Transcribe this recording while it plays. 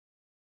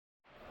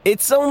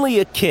It's only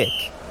a kick,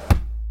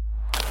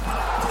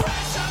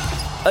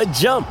 a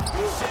jump,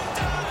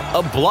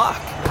 a block.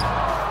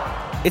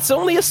 It's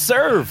only a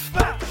serve.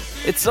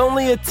 It's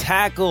only a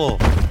tackle,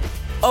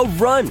 a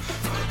run.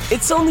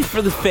 It's only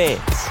for the fans.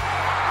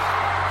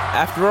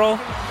 After all,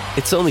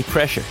 it's only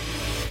pressure.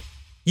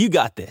 You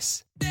got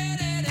this.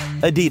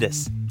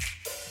 Adidas.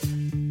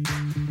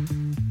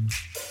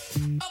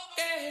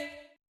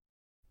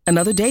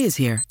 Another day is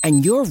here,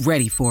 and you're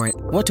ready for it.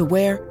 What to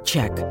wear?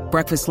 Check.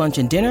 Breakfast, lunch,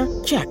 and dinner?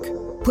 Check.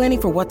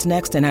 Planning for what's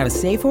next and how to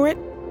save for it?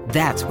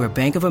 That's where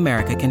Bank of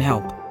America can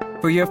help.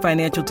 For your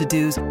financial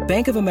to-dos,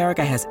 Bank of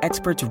America has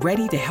experts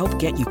ready to help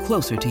get you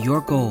closer to your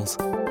goals.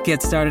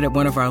 Get started at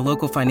one of our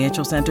local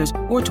financial centers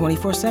or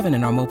 24/7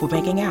 in our mobile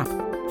banking app.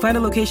 Find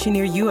a location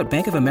near you at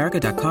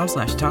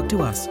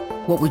bankofamerica.com/talktous.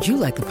 What would you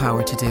like the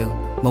power to do?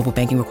 Mobile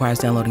banking requires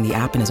downloading the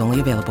app and is only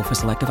available for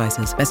select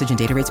devices. Message and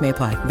data rates may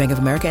apply. Bank of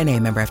America N.A.,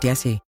 member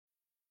FDIC.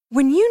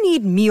 When you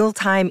need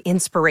mealtime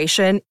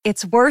inspiration,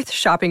 it's worth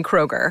shopping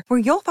Kroger, where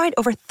you'll find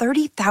over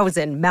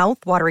 30,000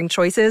 mouth-watering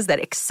choices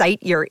that excite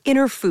your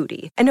inner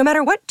foodie. And no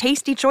matter what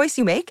tasty choice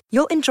you make,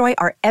 you'll enjoy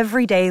our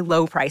everyday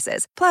low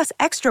prices, plus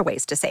extra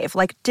ways to save,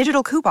 like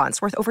digital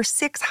coupons worth over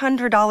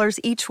 $600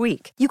 each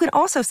week. You can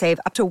also save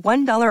up to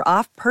 $1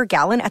 off per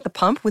gallon at the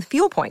pump with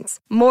fuel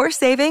points. More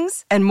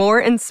savings and more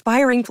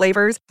inspiring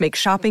flavors make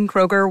shopping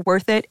Kroger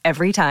worth it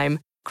every time.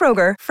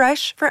 Kroger,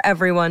 fresh for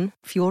everyone.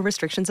 Fuel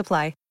restrictions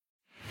apply.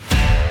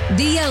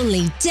 The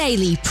only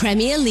daily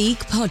Premier League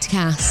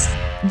podcast.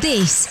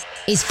 This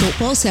is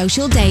Football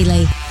Social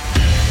Daily.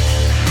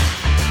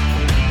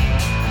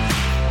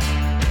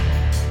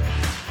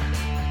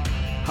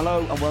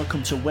 Hello and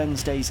welcome to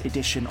Wednesday's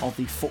edition of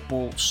the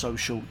Football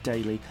Social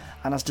Daily.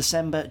 And as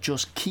December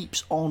just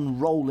keeps on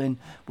rolling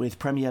with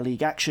Premier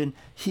League action,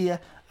 here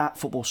at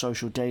Football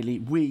Social Daily,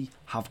 we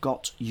have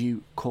got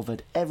you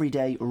covered every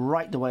day,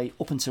 right the way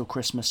up until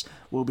Christmas.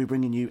 We'll be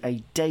bringing you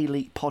a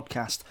daily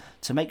podcast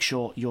to make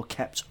sure you're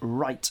kept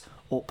right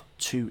up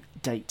to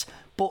date.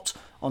 But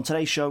on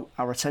today's show,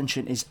 our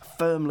attention is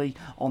firmly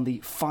on the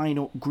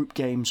final group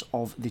games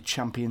of the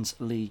Champions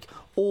League.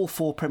 All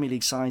four Premier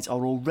League sides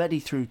are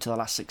already through to the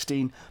last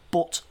 16,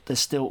 but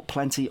there's still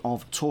plenty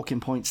of talking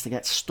points to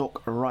get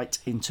stuck right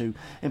into.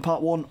 In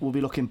part one, we'll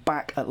be looking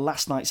back at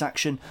last night's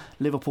action.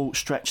 Liverpool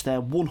stretched their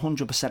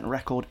 100%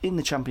 record in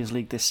the Champions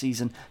League this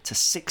season to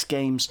 6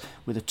 games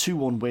with a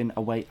 2-1 win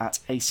away at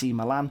AC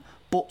Milan.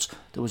 But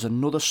there was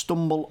another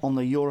stumble on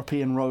the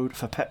European road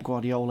for Pep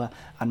Guardiola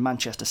and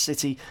Manchester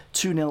City.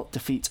 2-0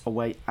 defeat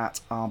away at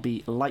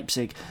RB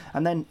Leipzig.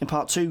 And then in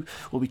part two,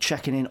 we'll be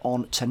checking in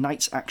on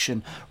tonight's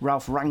action.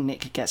 Ralf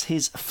Rangnick gets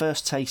his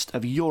first taste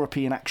of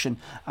European action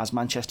as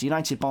Manchester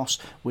United boss,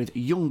 with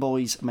young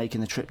boys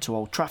making the trip to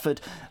Old Trafford.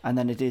 And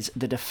then it is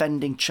the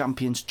defending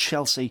champions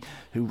Chelsea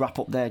who wrap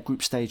up their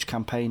group stage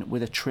campaign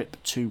with a trip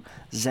to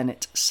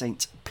Zenit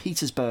St.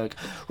 Petersburg.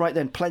 Right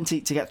then,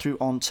 plenty to get through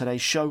on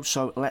today's show,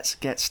 so let's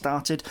get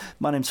started.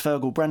 My name's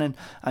Fergal Brennan,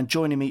 and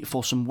joining me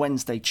for some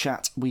Wednesday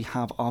chat, we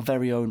have our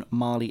very own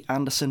Marley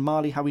Anderson.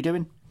 Marley, how are we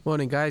doing?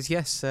 Morning, guys.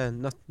 Yes,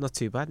 not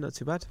too bad, not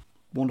too bad.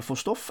 Wonderful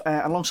stuff.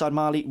 Alongside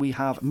Marley, we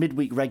have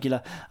midweek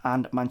regular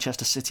and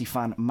Manchester City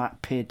fan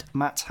Matt Pidd.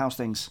 Matt, how's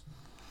things?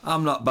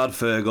 I'm not bad,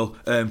 Fergal.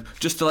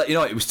 Just to let you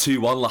know, it was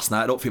 2-1 last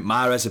night. I don't think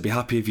Mahrez would be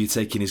happy if you're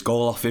taking his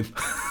goal off him.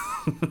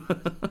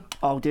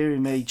 Oh, dearie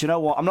me. Do you know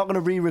what? I'm not going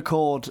to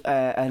re-record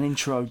an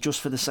intro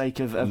just for the sake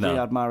of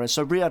Riyad Mahrez.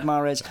 So Riyad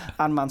Mahrez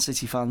and Man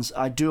City fans,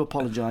 I do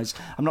apologise.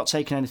 I'm not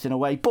taking anything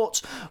away.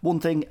 But one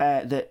thing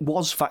that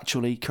was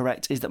factually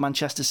correct is that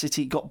Manchester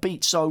City got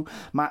beat. So,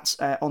 Matt,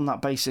 on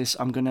that basis,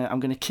 I'm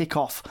gonna kick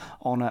off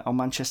on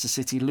Manchester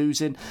City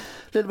losing. A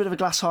little bit of a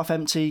glass half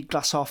empty,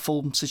 glass half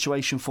full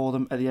situation for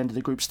them at the end of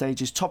the group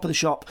stages. Top of the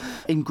shop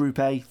in Group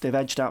A. They've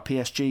edged out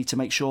PSG to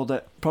make sure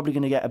that probably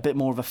going to get a bit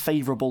more of a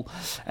favourable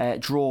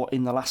draw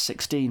in the last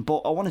 16. But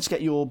I wanted to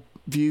get your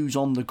views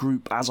on the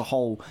group as a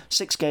whole.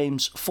 6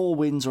 games, 4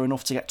 wins are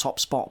enough to get top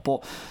spot,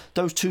 but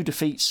those 2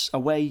 defeats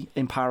away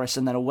in Paris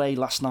and then away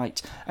last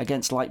night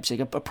against Leipzig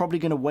are probably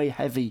going to weigh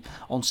heavy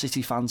on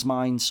City fans'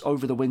 minds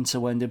over the winter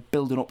when they're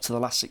building up to the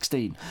last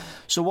 16.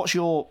 So what's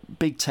your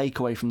big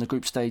takeaway from the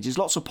group stages?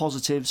 Lots of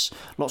positives,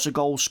 lots of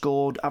goals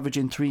scored,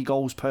 averaging 3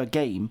 goals per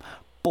game,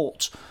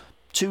 but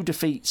 2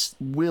 defeats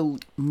will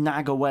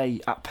nag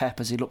away at Pep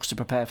as he looks to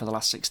prepare for the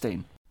last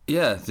 16.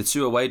 Yeah, the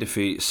 2 away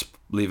defeats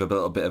leave a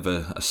little bit of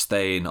a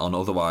stain on.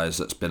 Otherwise,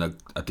 it's been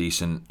a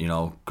decent,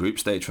 group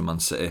stage for Man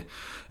City.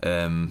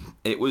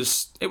 It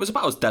was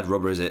about as dead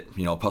rubber as it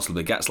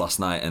possibly gets last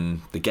night,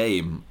 and the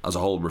game as a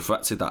whole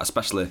reflected that,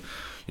 especially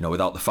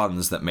without the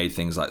fans that made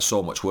things like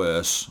so much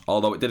worse.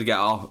 Although it did get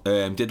a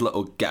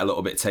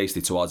little bit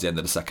tasty towards the end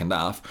of the second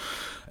half.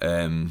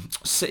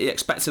 City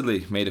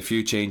expectedly made a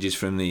few changes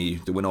from the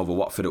win over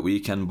Watford at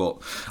weekend,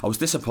 but I was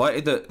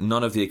disappointed that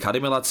none of the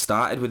academy lads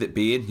started, with it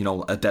being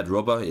a dead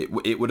rubber.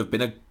 It would have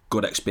been a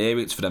good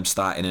experience for them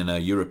starting in a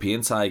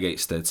European tie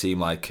against a team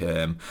like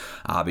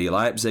RB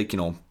Leipzig,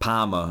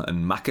 Palmer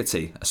and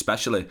McAtee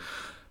especially.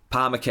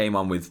 Palmer came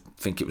on with,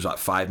 I think it was like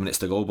 5 minutes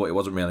to go, but it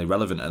wasn't really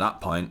relevant at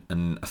that point.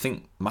 And I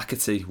think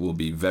McAtee will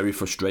be very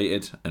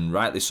frustrated, and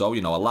rightly so.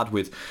 You know, a lad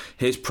with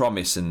his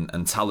promise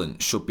and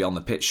talent should be on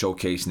the pitch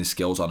showcasing his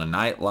skills on a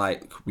night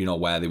like, you know,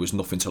 where there was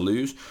nothing to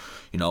lose.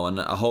 You know,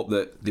 and I hope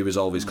that they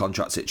resolve his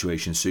contract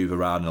situation sooner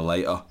rather than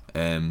later.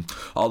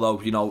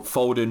 Although, you know,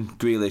 Foden,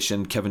 Grealish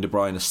and Kevin De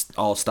Bruyne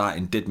all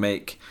starting did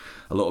make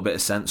a little bit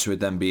of sense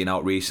with them being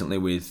out recently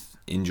with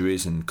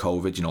injuries and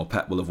COVID. You know,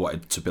 Pep will have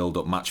wanted to build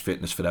up match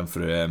fitness for them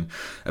for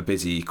a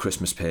busy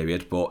Christmas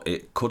period, but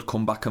it could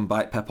come back and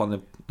bite Pep on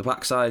the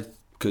backside,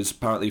 because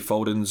apparently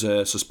Foden's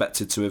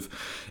suspected to have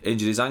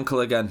injured his ankle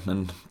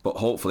again. But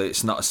hopefully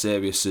it's not as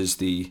serious as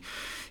the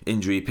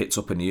injury he picked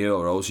up in the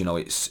Euros. You know,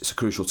 it's a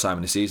crucial time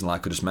in the season,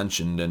 like I just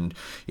mentioned, and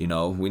you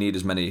know, we need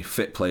as many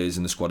fit players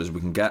in the squad as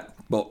we can get.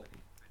 But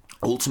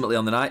ultimately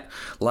on the night,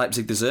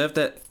 Leipzig deserved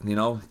it. You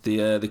know,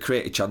 they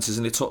created chances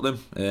and they took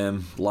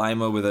them.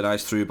 Lima with a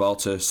nice through ball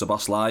to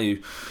Szoboszlai,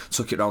 who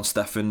took it round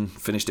Stefan,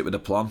 finished it with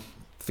aplomb.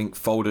 I think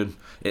Foden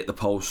hit the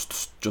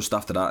post just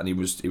after that, and he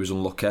was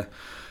unlucky.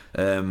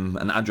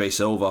 And Andre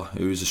Silva,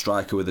 who's a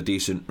striker with a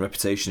decent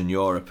reputation in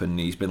Europe, and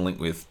he's been linked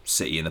with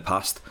City in the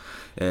past.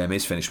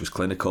 His finish was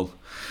clinical.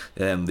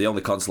 The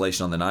only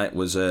consolation on the night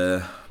was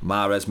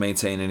Mahrez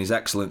maintaining his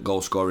excellent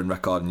goal scoring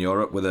record in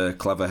Europe with a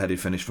clever headed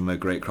finish from a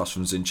great cross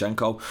from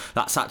Zinchenko.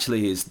 That's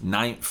actually his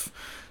 9th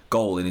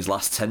goal in his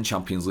last 10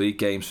 Champions League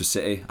games for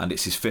City, and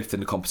it's his 5th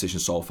in the competition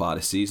so far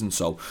this season.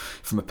 So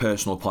from a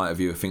personal point of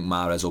view, I think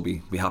Mahrez will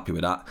be happy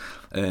with that.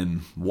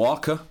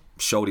 Walker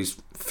showed his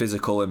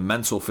physical and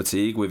mental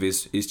fatigue with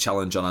his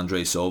challenge on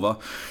Andre Silva.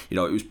 You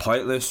know, it was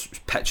pointless, it was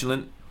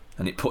petulant,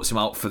 and it puts him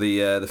out for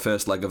the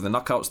first leg of the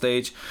knockout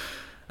stage.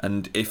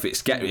 And if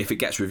it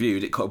gets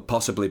reviewed, it could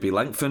possibly be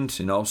lengthened.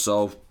 You know,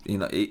 so you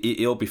know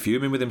he'll be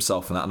fuming with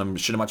himself and that. And I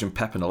should imagine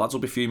Pep and the lads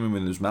will be fuming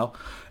with him as well.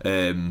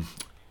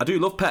 I do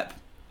love Pep,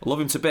 I love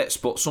him to bits,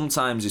 but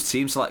sometimes his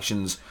team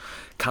selections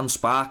can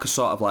spark a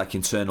sort of like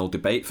internal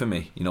debate for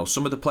me. You know,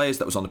 some of the players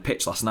that was on the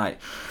pitch last night,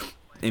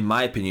 in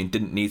my opinion,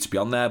 didn't need to be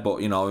on there.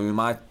 But you know, who am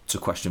I to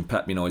question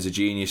Pep? You know, he's a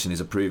genius and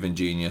he's a proven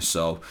genius.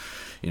 So,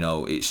 you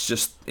know, it's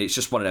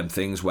just one of them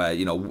things where,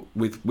 you know,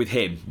 with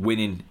him,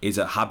 winning is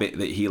a habit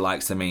that he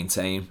likes to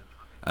maintain.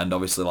 And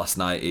obviously, last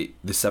night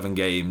the 7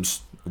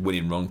 games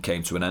winning run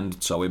came to an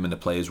end. So him and the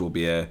players will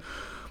be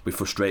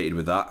frustrated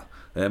with that.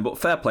 But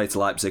fair play to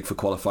Leipzig for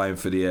qualifying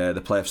for the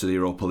playoffs of the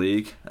Europa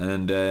League,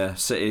 and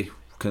City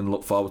can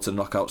look forward to the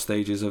knockout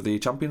stages of the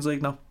Champions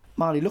League now.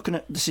 Marley, looking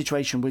at the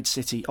situation with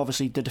City,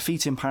 obviously the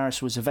defeat in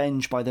Paris was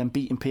avenged by them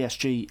beating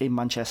PSG in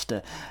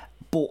Manchester,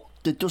 but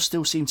there does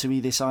still seem to be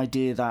this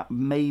idea that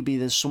maybe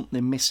there's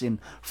something missing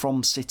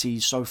from City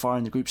so far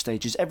in the group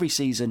stages. Every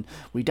season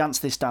we dance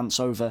this dance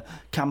over,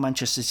 can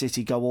Manchester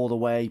City go all the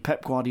way?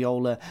 Pep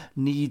Guardiola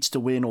needs to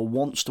win or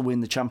wants to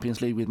win the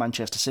Champions League with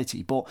Manchester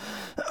City, but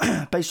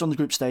based on the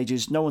group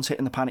stages, no one's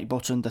hitting the panic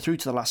button. They're through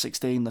to the last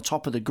 16, the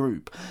top of the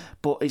group,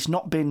 but it's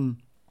not been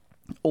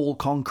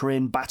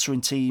all-conquering,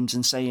 battering teams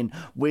and saying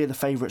we're the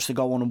favourites to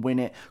go on and win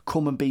it,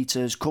 come and beat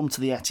us, come to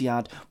the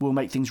Etihad, we'll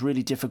make things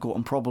really difficult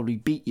and probably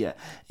beat you.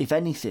 If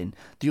anything,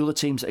 the other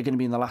teams that are going to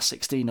be in the last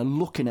 16 are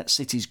looking at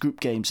City's group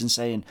games and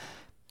saying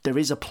there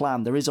is a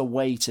plan, there is a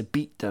way to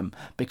beat them,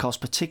 because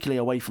particularly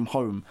away from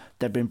home,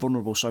 they've been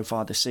vulnerable so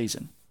far this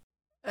season.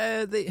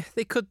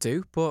 They could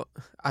do, but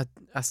I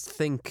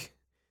think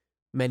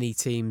many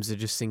teams are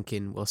just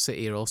thinking, well,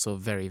 City are also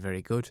very,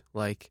 very good.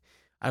 Like,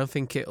 I don't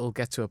think it'll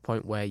get to a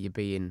point where you're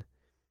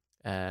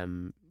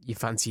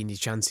fancying your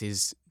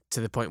chances to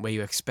the point where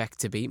you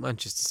expect to beat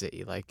Manchester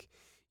City. Like,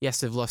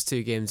 yes, they've lost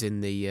 2 games in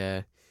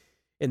the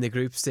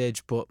group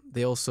stage, but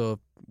they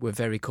also were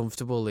very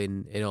comfortable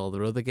in all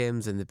their other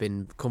games, and they've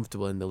been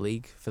comfortable in the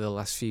league for the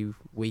last few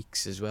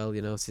weeks as well.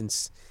 You know,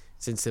 since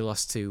they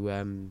lost to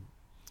who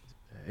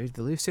did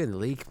they lose to in the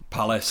league?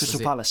 Crystal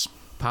Palace.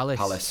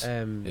 Palace.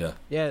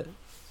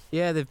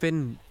 Yeah. They've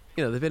been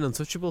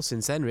untouchable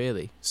since then,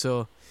 really.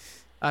 So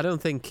I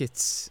don't think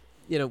it's,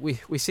 you know,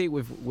 we see it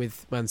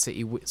with Man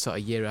City sort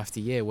of year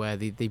after year where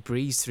they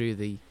breeze through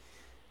the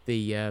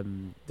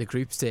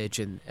group stage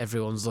and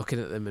everyone's looking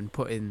at them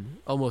and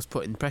almost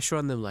putting pressure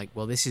on them, like,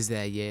 well, this is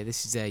their year,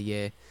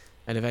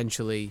 and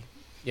eventually,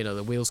 you know,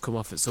 the wheels come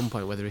off at some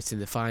point, whether it's in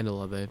the final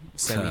or the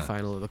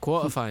semi-final or the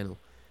quarter-final.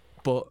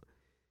 But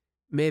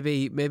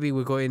maybe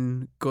we're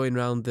going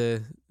round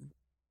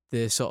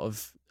the sort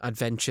of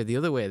adventure the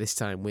other way this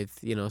time with,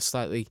 you know,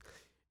 slightly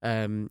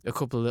a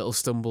couple of little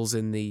stumbles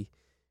in the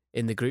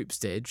group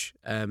stage,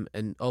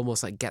 and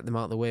almost like get them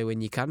out of the way when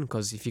you can,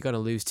 because if you're going to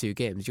lose 2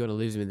 games, you want to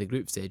lose them in the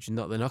group stage and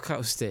not the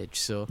knockout stage.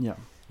 So yeah.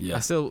 I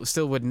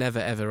still would never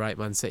ever write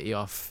Man City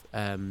off,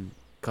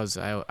 because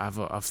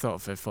I've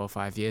thought for 4 or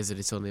 5 years that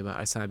it's only a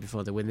matter of time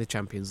before they win the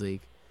Champions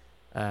League,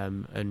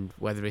 and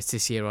whether it's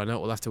this year or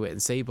not, we'll have to wait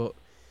and see. But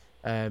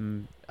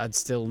I'd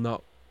still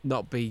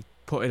not be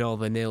putting all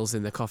the nails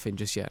in the coffin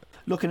just yet.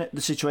 Looking at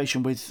the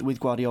situation with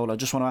Guardiola, I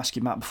just want to ask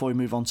you, Matt, before we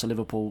move on to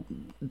Liverpool,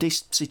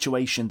 this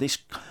situation, this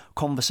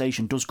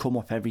conversation does come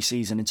up every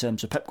season in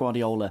terms of Pep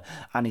Guardiola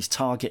and his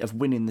target of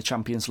winning the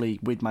Champions League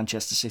with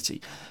Manchester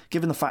City.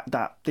 Given the fact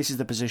that this is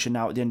the position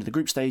now at the end of the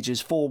group stages,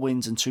 4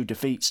 wins and 2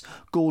 defeats,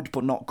 good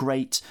but not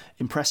great,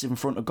 impressive in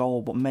front of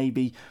goal but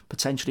maybe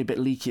potentially a bit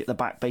leaky at the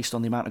back based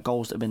on the amount of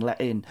goals that have been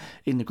let in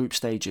the group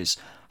stages.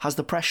 Has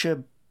the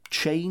pressure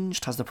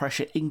changed? Has the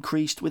pressure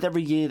increased? With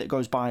every year that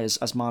goes by,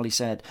 as Marley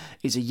said,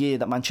 is a year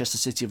that Manchester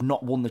City have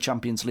not won the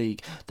Champions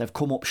League. They've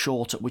come up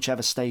short at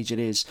whichever stage it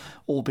is,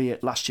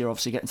 albeit last year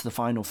obviously getting to the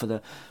final for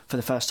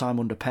the first time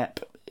under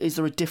Pep. Is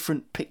there a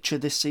different picture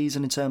this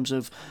season in terms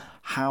of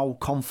how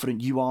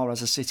confident you are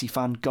as a City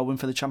fan going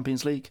for the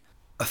Champions League?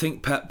 I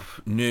think Pep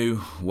knew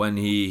when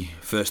he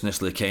first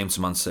initially came to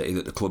Man City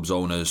that the club's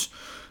owners'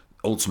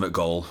 ultimate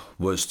goal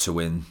was to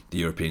win the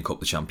European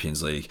Cup, the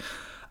Champions League.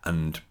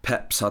 And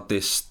Pep's had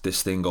this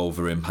thing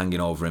over him,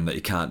 hanging over him, that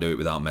he can't do it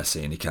without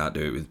Messi and he can't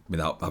do it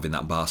without having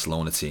that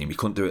Barcelona team. He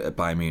couldn't do it at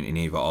Bayern Munich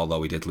either,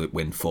 although he did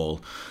win 4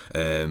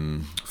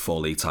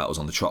 league titles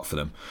on the trot for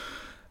them.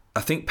 I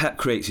think Pep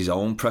creates his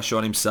own pressure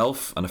on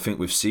himself, and I think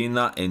we've seen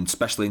that,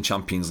 especially in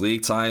Champions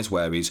League ties,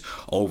 where he's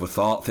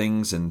overthought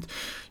things. And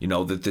you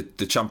know,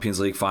 the Champions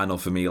League final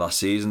for me last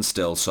season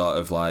still sort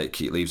of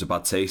like it leaves a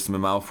bad taste in my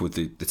mouth with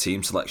the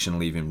team selection,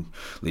 leaving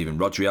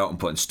Rodri out and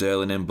putting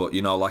Sterling in. But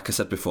you know, like I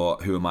said before,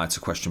 who am I to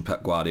question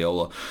Pep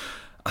Guardiola?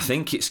 I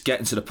think it's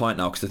getting to the point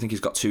now, because I think he's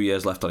got 2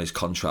 years left on his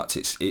contract.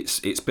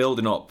 It's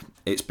building up.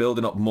 It's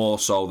building up more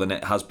so than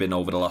it has been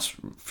over the last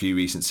few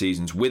recent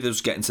seasons. With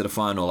us getting to the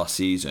final last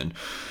season,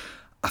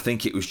 I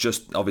think it was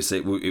just, obviously,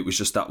 it was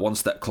just that one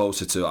step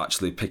closer to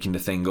actually picking the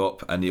thing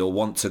up, and he'll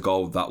want to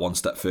go that one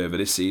step further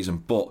this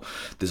season. But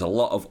there's a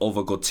lot of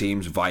other good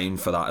teams vying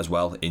for that as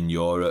well in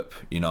Europe,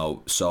 you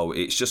know. So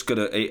it's just with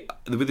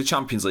the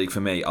Champions League,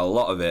 for me, a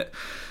lot of it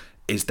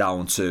is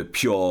down to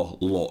pure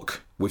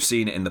luck. We've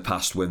seen it in the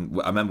past. I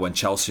remember when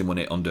Chelsea won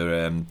it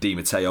under Di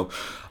Matteo,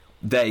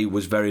 they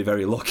was very,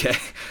 very lucky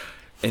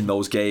in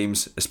those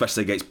games,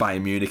 especially against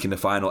Bayern Munich in the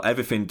final.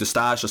 Everything, the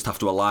stars just have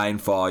to align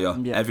for you.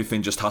 Yeah.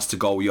 Everything just has to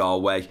go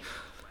your way.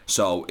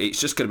 So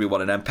it's just going to be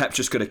one of them. Pep's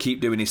just going to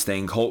keep doing his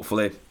thing.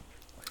 Hopefully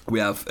we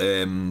have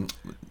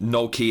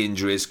no key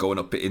injuries going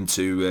up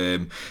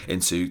into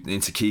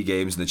key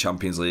games in the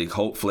Champions League.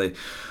 Hopefully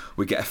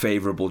we get a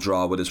favourable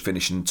draw with us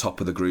finishing top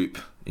of the group,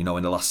 you know,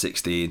 in the last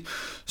 16.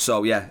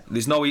 So yeah,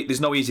 there's no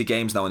easy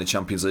games now in the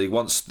Champions League.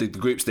 Once the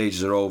group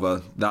stages are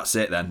over, that's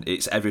it then.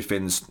 It's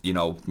everything's, you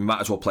know, we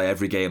might as well play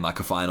every game like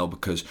a final,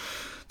 because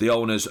the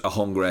owners are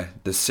hungry,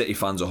 the City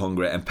fans are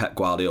hungry, and Pep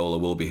Guardiola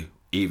will be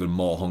even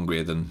more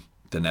hungry than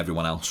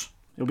everyone else.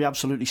 He'll be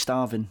absolutely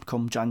starving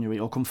come January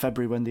or come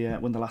February when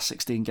the last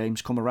 16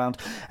 games come around.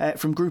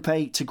 From Group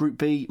A to Group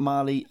B,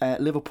 Marley,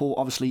 Liverpool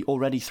obviously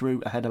already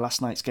through ahead of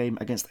last night's game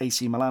against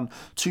AC Milan.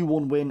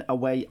 2-1 win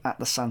away at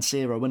the San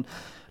Siro. And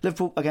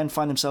Liverpool again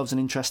find themselves in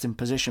an interesting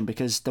position,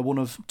 because they're one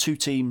of 2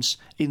 teams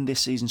in this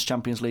season's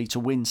Champions League to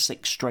win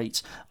 6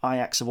 straight.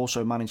 Ajax have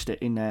also managed it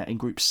in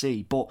Group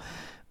C. But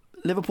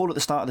Liverpool at the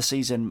start of the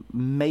season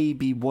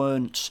maybe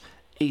weren't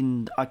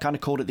I kind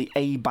of called it the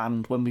A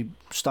band when we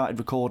started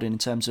recording, in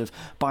terms of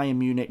Bayern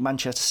Munich,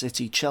 Manchester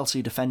City,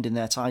 Chelsea defending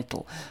their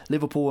title.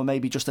 Liverpool were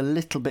maybe just a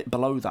little bit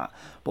below that.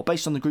 But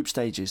based on the group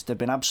stages, they've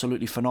been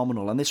absolutely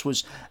phenomenal. And this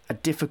was a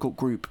difficult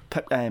group.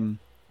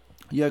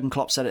 Jurgen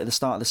Klopp said it at the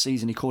start of the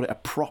season. He called it a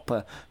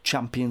proper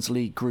Champions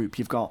League group.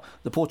 You've got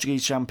the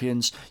Portuguese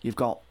champions, you've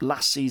got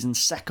last season's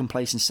second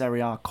place in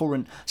Serie A,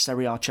 current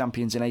Serie A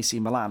champions in AC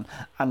Milan,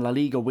 and La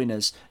Liga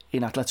winners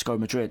in Atletico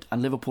Madrid.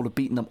 And Liverpool have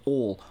beaten them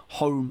all,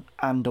 home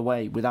and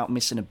away, without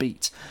missing a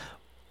beat.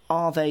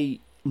 Are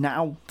they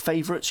now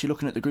favourites? You're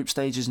looking at the group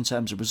stages in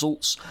terms of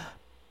results.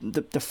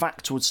 The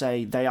facts would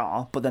say they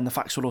are, but then the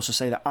facts would also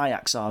say that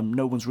Ajax are.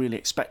 No one's really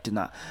expecting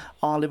that.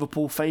 Are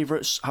Liverpool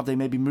favourites? Have they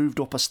maybe moved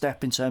up a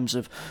step in terms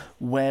of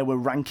where we're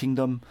ranking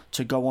them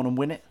to go on and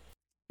win it?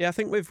 Yeah, I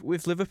think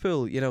with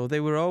Liverpool, you know, they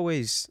were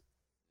always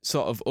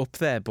sort of up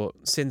there, but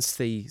since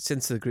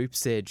the group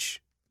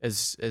stage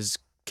has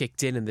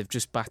kicked in and they've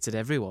just battered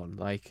everyone,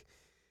 like,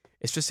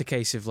 it's just a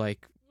case of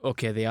like,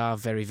 okay, they are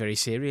very, very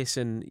serious,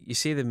 and you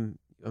see them.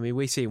 I mean,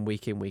 we see them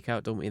week in, week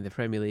out, don't we, in the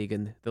Premier League,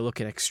 and they're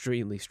looking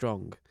extremely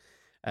strong.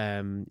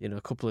 You know,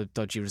 a couple of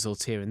dodgy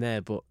results here and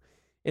there, but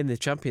in the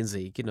Champions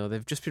League, you know,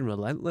 they've just been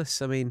relentless.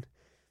 I mean,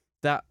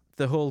 that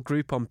the whole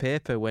group on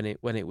paper when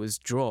it was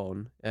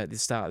drawn at the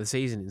start of the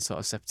season in sort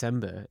of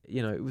September,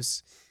 you know, it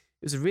was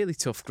a really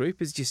tough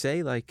group, as you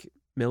say. Like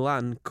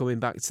Milan coming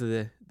back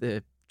to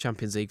the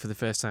Champions League for the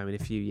first time in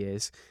a few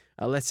years.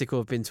 Atletico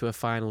have been to a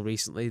final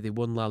recently. They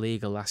won La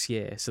Liga last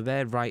year, so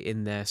they're right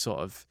in their sort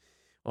of,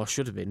 or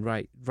should have been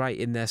right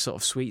in their sort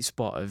of sweet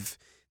spot of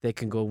they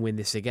can go and win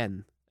this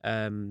again.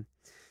 And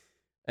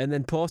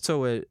then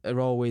Porto are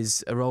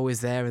always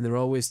there, and they're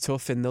always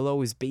tough, and they'll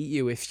always beat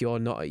you if you're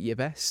not at your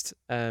best.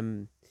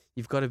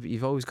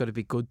 You've always got to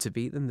be good to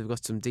beat them. They've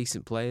got some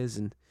decent players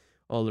and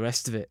all the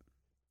rest of it.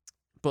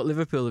 but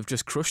Liverpool have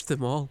just crushed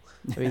them all.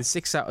 I mean,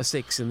 6 out of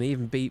 6, and they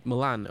even beat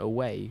Milan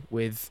away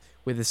with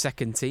the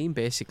second team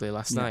basically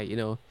last night. You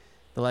know,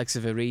 the likes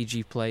of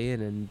Origi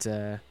playing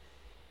and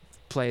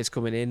players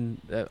coming in,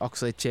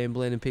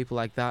 Oxlade-Chamberlain and people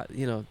like that.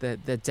 You know,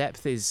 their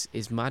depth is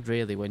mad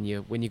really when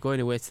you're going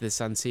away to the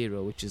San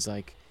Siro, which is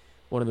like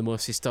one of the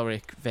most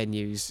historic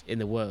venues in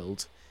the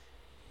world.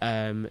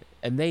 And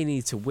they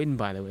need to win,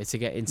 by the way, to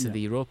get into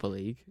the Europa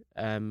League,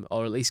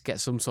 or at least get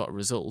some sort of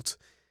result.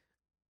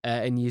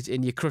 And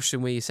you crush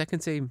them with your second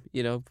team,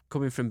 you know,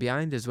 coming from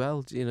behind as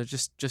well, you know,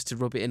 just to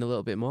rub it in a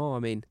little bit more. I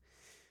mean,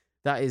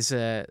 that is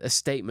a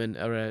statement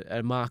or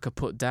a marker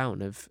put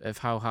down of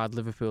how hard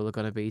Liverpool are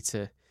going to be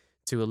to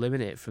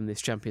eliminate from this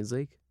Champions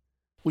League.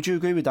 Would you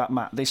agree with that,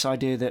 Matt? This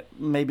idea that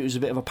maybe it was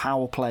a bit of a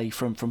power play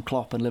from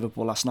Klopp and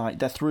Liverpool last night.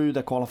 They're through,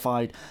 they're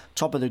qualified,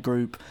 top of the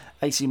group.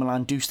 AC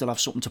Milan do still have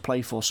something to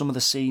play for. Some of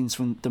the scenes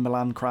from the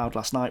Milan crowd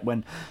last night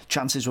when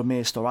chances were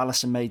missed or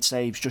Alisson made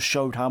saves just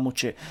showed how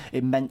much it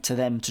meant to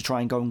them to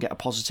try and go and get a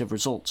positive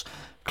result.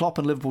 Klopp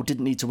and Liverpool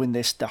didn't need to win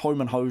this. They're home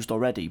and hosed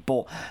already,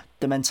 but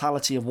the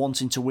mentality of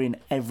wanting to win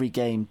every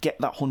game, get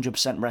that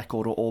 100%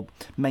 record or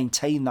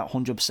maintain that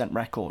 100%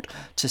 record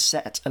to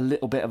set a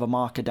little bit of a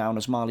marker down,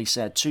 as Marley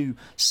said, to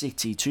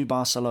City, to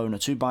Barcelona,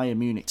 to Bayern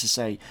Munich, to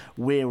say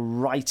we're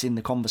right in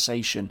the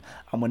conversation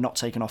and we're not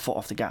taking our foot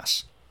off the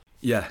gas.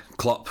 Yeah,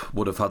 Klopp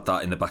would have had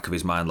that in the back of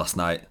his mind last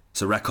night.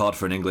 It's a record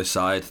for an English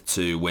side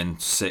to win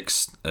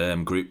 6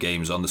 group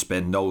games on the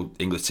spin. No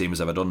English team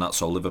has ever done that,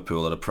 so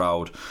Liverpool are a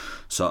proud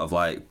sort of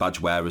like badge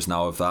wearers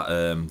now of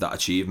that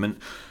achievement.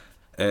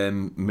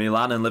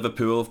 Milan and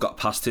Liverpool have got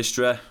past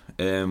history.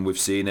 We've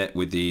seen it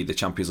with the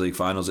Champions League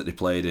finals that they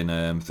played in,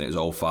 I think it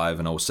was 05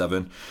 and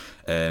 07.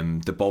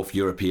 They're both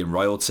European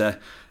royalty.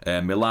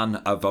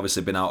 Milan have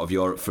obviously been out of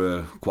Europe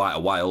for quite a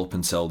while up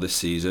until this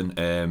season,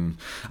 and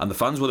the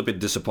fans would have been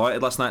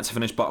disappointed last night to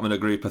finish bottom of the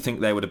group. I think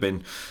they would have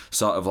been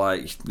sort of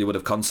like, they would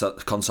have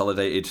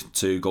consolidated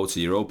to go to the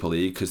Europa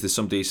League, because there's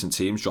some decent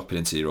teams dropping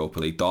into the Europa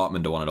League.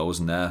 Dortmund are one of those,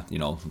 and they're, you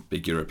know,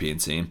 big European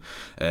team.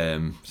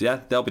 So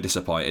yeah, they'll be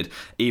disappointed.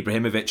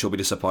 Ibrahimovic will be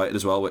disappointed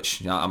as well,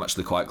 which I'm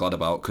actually quite glad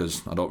about,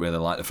 because I don't really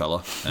like the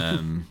fella.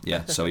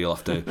 Yeah, so he'll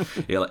have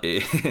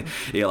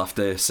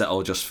to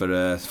settle just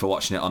for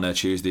watching it on a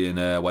Tuesday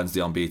and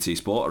Wednesday on BT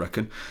Sport, I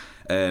reckon.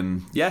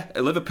 Yeah,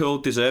 Liverpool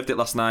deserved it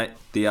last night.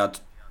 They had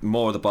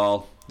more of the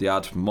ball. They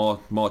had more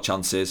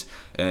chances.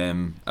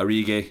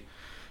 Origi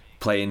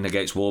playing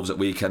against Wolves at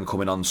weekend,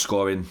 coming on,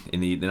 scoring in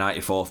the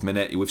 94th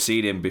minute. We've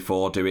seen him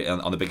before do it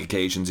on the big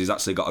occasions. He's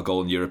actually got a goal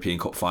in the European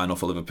Cup final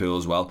for Liverpool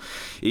as well.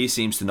 He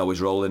seems to know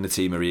his role in the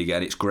team, Origi,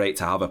 and it's great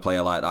to have a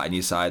player like that in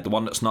your side. The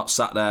one that's not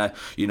sat there,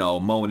 you know,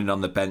 moaning on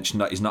the bench,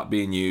 he's not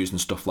being used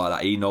and stuff like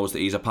that. He knows that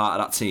he's a part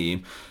of that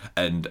team.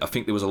 And I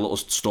think there was a little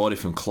story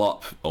from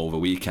Klopp over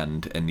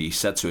weekend, and he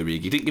said to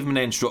Origi, he didn't give him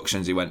any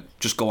instructions, he went,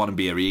 just go on and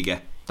be Origi.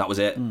 That was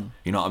it.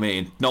 You know what I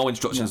mean? No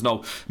instructions.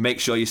 No,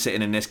 make sure you're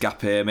sitting in this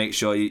gap here. Make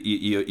sure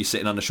you're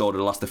sitting on the shoulder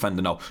of the last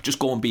defender. No, just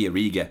go and be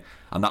Origi.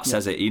 And that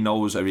says it. He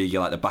knows Origi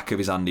like the back of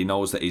his hand. He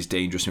knows that he's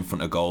dangerous in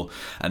front of goal.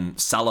 And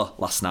Salah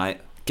last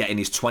night getting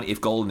his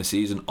 20th goal in the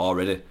season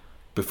already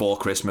before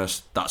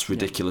Christmas. That's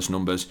ridiculous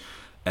numbers.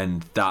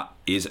 And that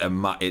is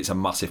it's a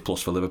massive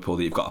plus for Liverpool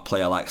that you've got a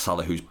player like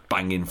Salah who's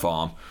banging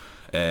form.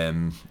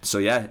 So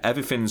yeah,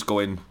 everything's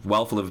going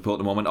well for Liverpool at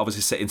the moment.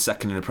 Obviously sitting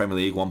second in the Premier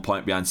League, 1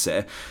 point behind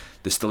City.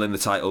 They're still in the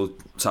title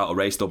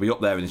race. They'll be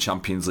up there in the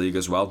Champions League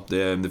as well.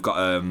 They've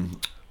got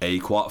a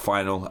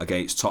quarter-final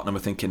against Tottenham, I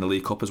think, in the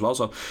League Cup as well.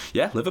 So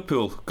yeah,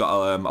 Liverpool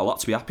got a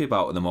lot to be happy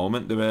about at the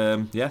moment.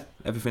 They're,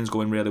 everything's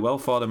going really well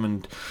for them,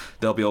 and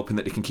they'll be hoping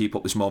that they can keep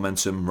up this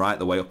momentum right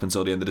the way up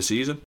until the end of the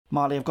season.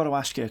 Marley, I've got to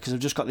ask you, because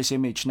I've just got this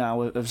image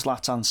now of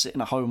Zlatan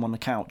sitting at home on the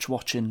couch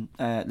watching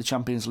the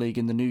Champions League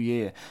in the new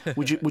year.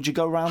 Would you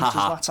go round to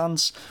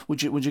Zlatan's?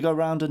 Would you go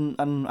round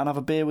and have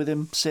a beer with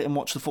him, sit and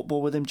watch the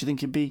football with him? Do you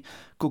think he'd be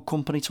good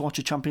company to watch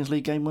a Champions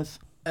League game with?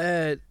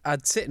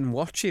 I'd sit and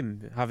watch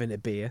him having a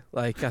beer.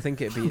 Like, I think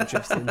it'd be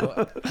interesting,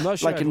 but I'm not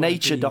sure. Like a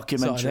nature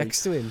documentary. Sort of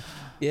next to him.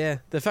 Yeah,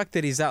 the fact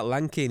that he's that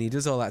lanky and he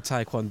does all that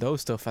taekwondo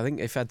stuff, I think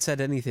if I'd said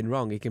anything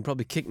wrong, he can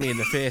probably kick me in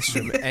the face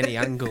from any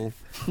angle.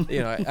 You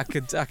know,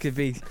 I could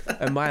be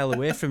a mile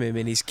away from him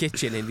in his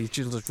kitchen and he'd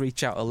just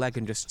reach out a leg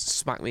and just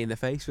smack me in the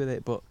face with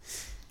it. But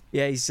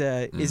yeah, he's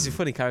a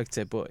funny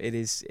character, but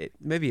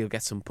maybe he'll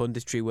get some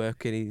punditry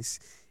work in his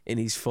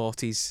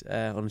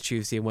 40s on a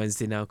Tuesday and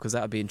Wednesday now, because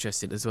that'd be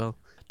interesting as well.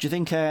 Do you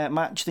think,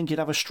 Matt, do you think you'd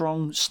have a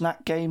strong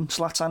snack game,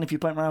 Zlatan, if you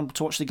went around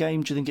to watch the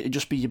game? Do you think it'd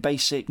just be your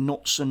basic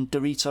nuts and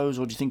Doritos,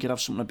 or do you think you'd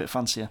have something a bit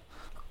fancier?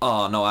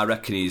 Oh no, I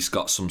reckon he's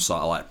got some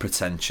sort of like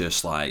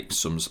pretentious, like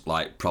some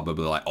like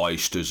probably like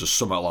oysters or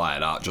something like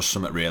that, just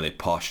something really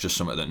posh, just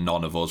something that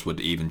none of us would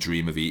even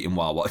dream of eating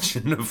while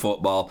watching the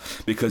football,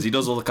 because he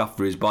does look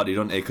after his body,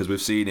 doesn't he? Because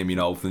we've seen him, you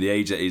know, from the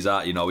age that he's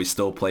at, you know, he's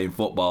still playing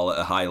football at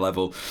a high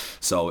level.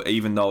 So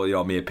even though, you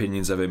know, my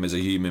opinions of him as a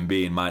human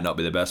being might not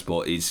be the best,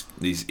 but his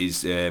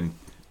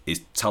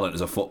talent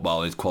as a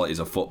footballer, his quality as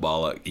a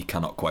footballer, he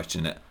cannot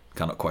question it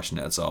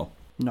at all.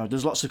 No,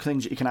 there's lots of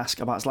things that you can ask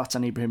about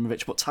Zlatan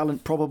Ibrahimovic, but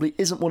talent probably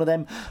isn't one of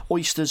them.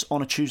 Oysters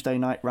on a Tuesday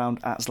night round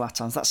at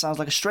Zlatan's. That sounds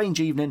like a strange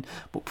evening,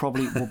 but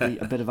probably will be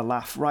a bit of a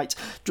laugh. Right,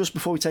 just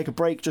before we take a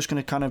break, just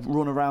going to kind of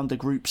run around the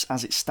groups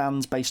as it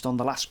stands based on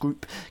the last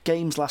group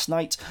games last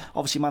night.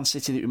 Obviously, Man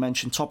City, that we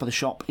mentioned, top of the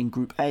shop in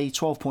Group A,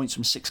 12 points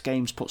from 6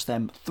 games puts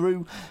them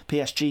through.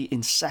 PSG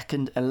in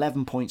second,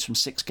 11 points from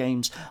 6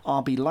 games.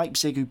 RB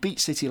Leipzig, who beat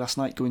City last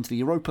night, go into the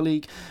Europa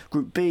League.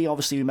 Group B,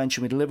 obviously we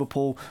mentioned with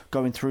Liverpool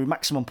going through,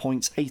 maximum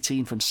points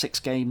 18 from 6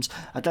 games.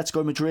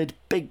 Atletico Madrid,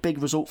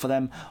 big result for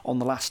them on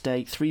the last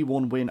day.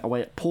 3-1 win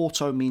away at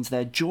Porto means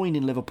they're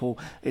joining Liverpool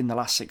in the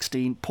last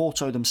 16.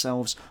 Porto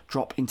themselves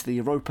drop into the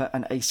Europa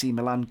and AC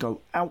Milan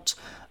go out.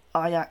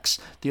 Ajax,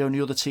 the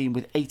only other team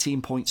with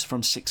 18 points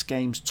from 6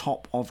 games,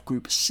 top of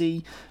Group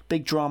C.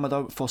 Big drama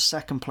though for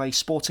second place,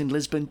 Sporting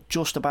Lisbon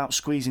just about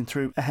squeezing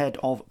through ahead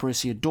of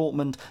Borussia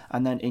Dortmund.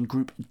 And then in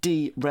Group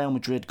D, Real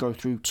Madrid go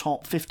through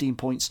top, 15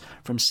 points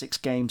from 6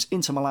 games.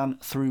 Inter Milan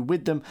through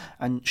with them,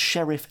 and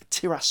Sheriff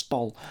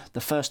Tiraspol,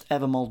 the first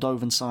ever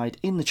Moldovan side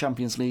in the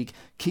Champions League,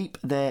 keep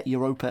their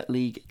Europa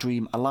League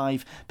dream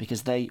alive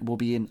because they will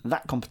be in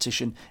that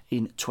competition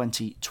in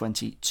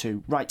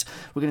 2022. Right,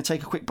 we're going to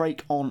take a quick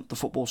break on the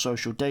Football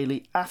Social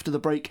Daily. After the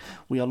break,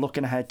 we are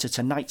looking ahead to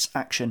tonight's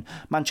action.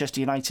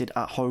 Manchester United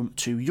at home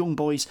to Young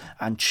Boys,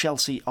 and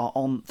Chelsea are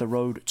on the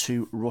road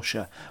to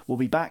Russia. We'll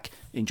be back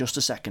in just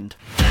a second.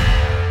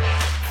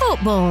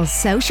 Football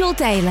Social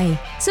Daily.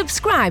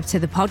 Subscribe to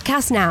the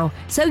podcast now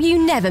so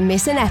you never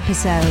miss an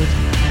episode.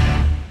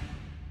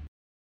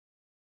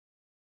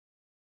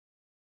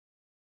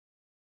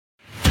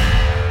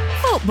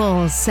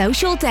 Football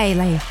Social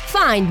Daily.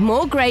 Find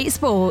more great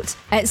sport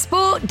at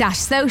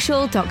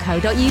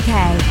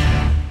sport-social.co.uk.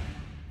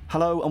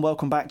 Hello and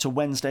welcome back to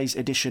Wednesday's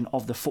edition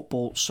of the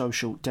Football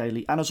Social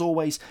Daily. And as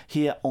always,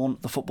 here on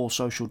the Football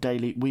Social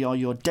Daily, we are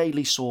your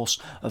daily source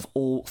of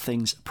all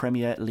things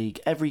Premier League.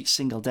 Every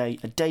single day,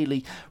 a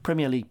daily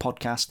Premier League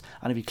podcast.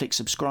 And if you click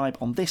subscribe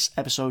on this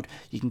episode,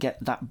 you can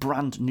get that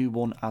brand new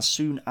one as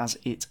soon as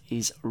it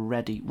is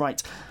ready.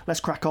 Right,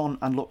 let's crack on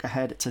and look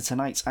ahead to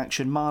tonight's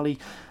action. Marley,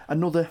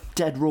 another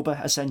dead rubber,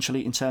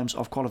 essentially, in terms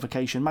of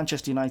qualification.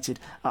 Manchester United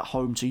at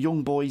home to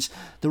Young Boys.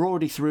 They're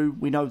already through.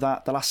 We know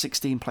that. The last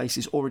 16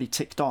 places already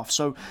ticked off.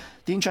 So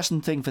the interesting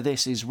thing for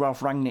this is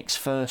Ralf Rangnick's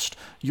first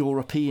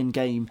European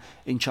game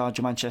in charge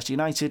of Manchester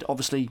United.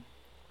 Obviously,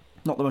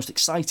 not the most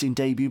exciting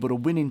debut, but a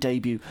winning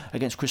debut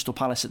against Crystal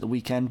Palace at the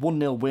weekend.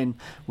 1-0 win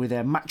with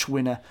their match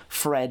winner,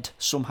 Fred,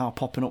 somehow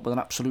popping up with an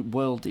absolute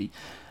worldie.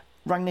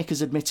 Rangnick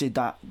has admitted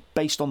that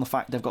based on the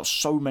fact they've got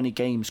so many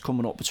games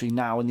coming up between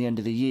now and the end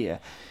of the year,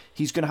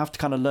 he's going to have to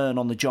kind of learn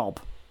on the job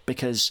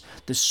because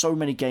there's so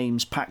many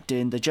games packed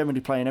in. They're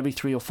generally playing every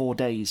 3 or 4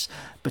 days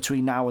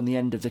between now and the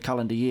end of the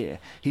calendar year.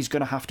 He's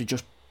going to have to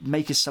just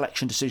make his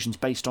selection decisions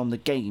based on the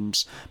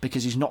games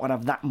because he's not going to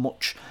have that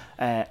much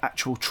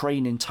actual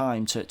training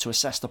time to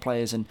assess the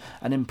players and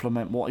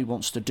implement what he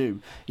wants to do.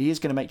 He is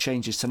going to make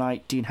changes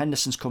tonight. Dean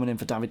Henderson's coming in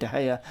for David De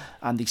Gea,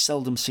 and the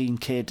seldom seen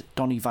kid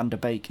Donny van der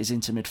Beek is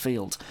into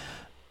midfield.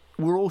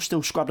 We're all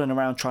still scrabbling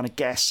around trying to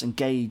guess and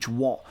gauge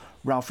what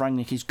Ralf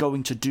Rangnick is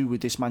going to do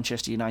with this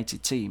Manchester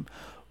United team.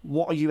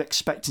 What are you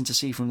expecting to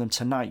see from them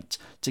tonight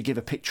to give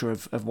a picture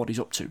of what he's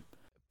up to?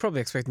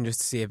 Probably expecting just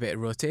to see a bit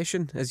of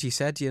rotation, as you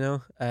said.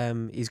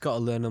 He's got to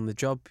learn on the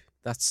job.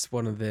 That's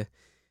one of the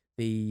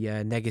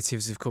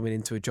negatives of coming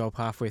into a job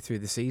halfway through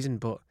the season,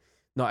 but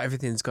not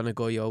everything's going to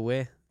go your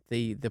way.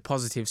 The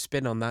positive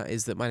spin on that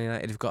is that Man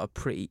United have got a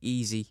pretty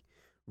easy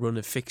run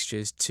of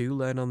fixtures to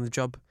learn on the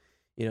job.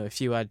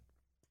 If you had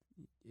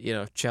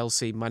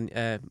Chelsea, Man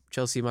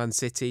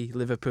City,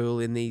 Liverpool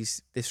in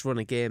this run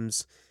of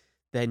games,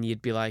 then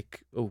you'd be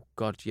like, oh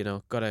God,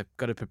 gotta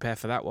prepare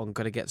for that one,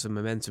 gotta get some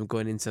momentum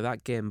going into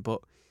that game.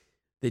 But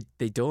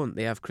they don't.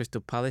 They have Crystal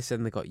Palace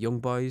and they've got Young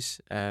Boys.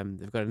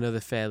 They've got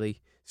another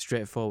fairly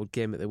straightforward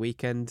game at the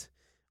weekend,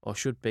 or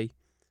should be.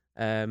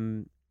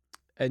 And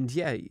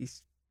yeah,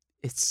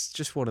 it's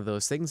just one of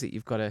those things that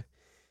you've got to.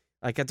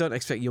 I don't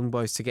expect Young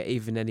Boys to get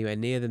even anywhere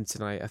near them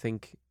tonight.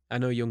 I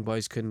know Young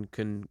Boys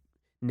can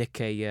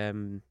nick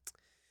a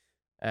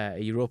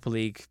Europa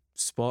League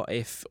spot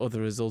if other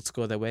results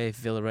go their way.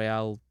 If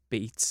Villarreal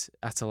beat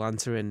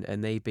Atalanta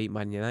and they beat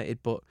Man United,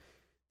 but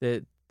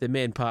the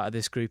main part of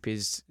this group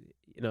is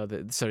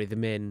the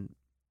main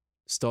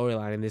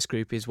storyline in this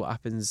group is what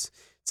happens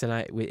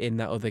tonight in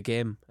that other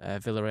game,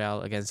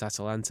 Villarreal against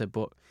Atalanta.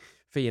 But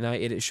for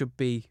United, it should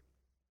be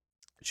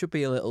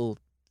a little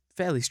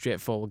fairly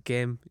straightforward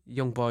game.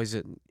 Young Boys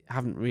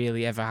haven't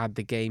really ever had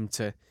the game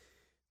to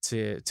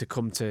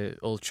come to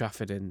Old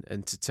Trafford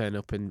and to turn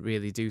up and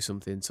really do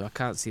something. So I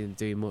can't see them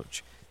doing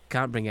much.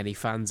 Can't bring any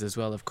fans as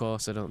well, of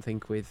course, I don't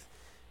think, with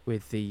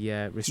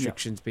the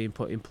restrictions being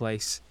put in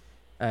place.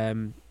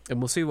 And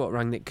we'll see what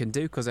Rangnick can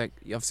do, because I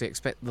obviously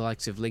expect the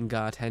likes of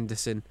Lingard,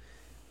 Henderson,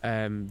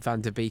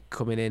 Van der Beek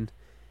coming in.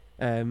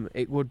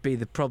 It would be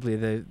probably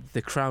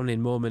the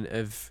crowning moment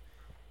of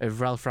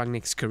Ralf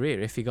Rangnick's career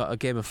if he got a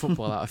game of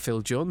football out of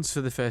Phil Jones for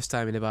the first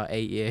time in about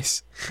 8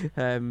 years.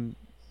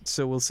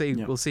 So we'll see.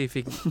 Yeah. We'll see if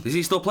he can. Does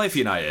he still play for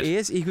United? He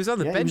is. He was on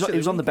the bench. He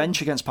was on the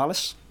bench against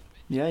Palace.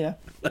 Yeah.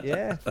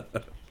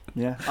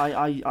 Yeah,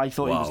 I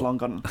thought he was long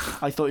gone.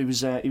 I thought he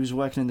was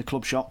working in the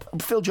club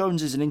shop. Phil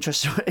Jones is an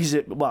interesting.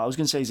 I was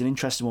going to say he's an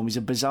interesting one. He's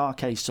a bizarre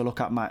case to look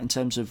at, Matt, in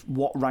terms of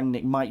what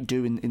Rangnick might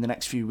do in the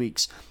next few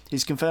weeks.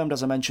 He's confirmed,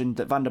 as I mentioned,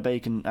 that Van der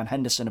Beek and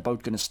Henderson are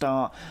both going to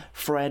start.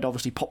 Fred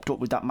obviously popped up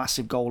with that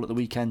massive goal at the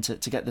weekend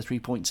to get the 3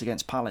 points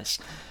against Palace.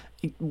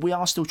 We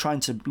are still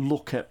trying to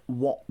look at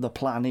what the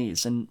plan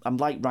is, and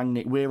like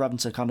Rangnick, we're having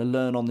to kind of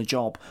learn on the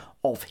job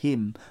of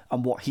him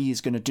and what he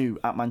is going to do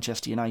at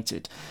Manchester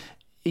United.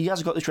 He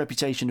has got this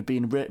reputation of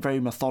being very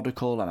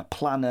methodical and a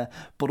planner,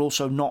 but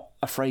also not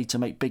afraid to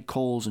make big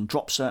calls and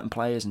drop certain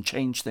players and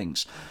change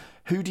things.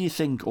 Who do you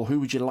think, or who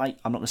would you like,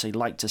 I'm not going to say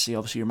like to see,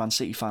 obviously you're a Man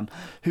City fan,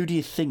 who do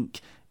you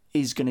think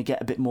is going to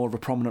get a bit more of a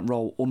prominent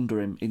role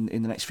under him in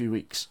the next few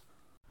weeks?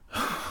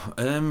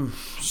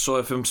 So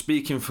if I'm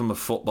speaking from a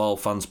football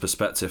fan's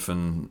perspective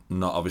and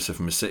not obviously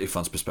from a City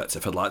fan's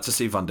perspective, I'd like to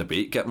see Van der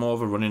Beek get more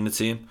of a run in the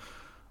team.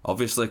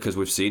 Obviously, because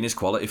we've seen his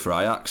quality for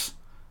Ajax.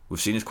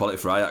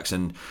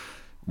 And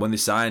when they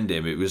signed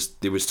him,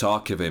 there was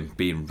talk of him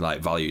being like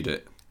valued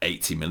at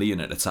 80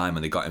 million at the time,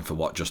 and they got him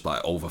for just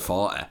like over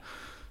 40.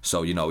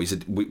 So, you know,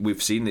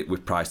 we've seen it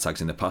with price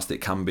tags in the past. It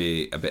can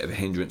be a bit of a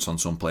hindrance on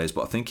some players,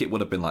 but I think it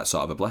would have been like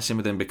sort of a blessing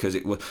with him, because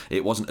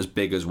it wasn't as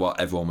big as what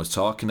everyone was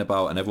talking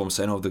about, and everyone was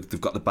saying, oh, they've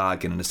got the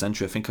bargain in the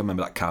century. I think I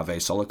remember that Kaveh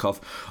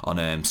Solikov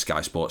on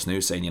Sky Sports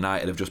News saying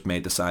United have just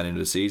made the signing of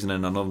the season,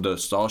 and under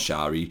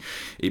Solskjaer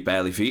he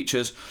barely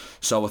features.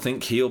 So I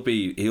think he'll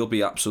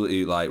be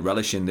absolutely like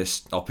relishing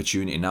this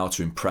opportunity now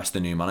to impress the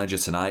new manager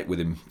tonight with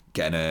him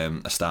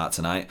getting a start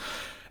tonight.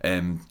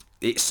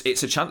 It's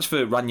a chance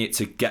for Rangnick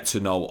to get to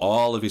know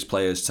all of his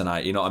players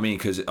tonight, you know what I mean?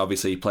 Because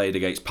obviously he played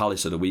against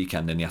Palace at the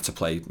weekend and he had to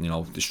play, you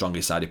know, the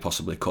strongest side he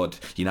possibly could.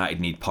 United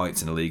need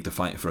points in the league. They're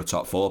fighting for a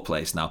top 4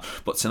 place now.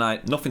 But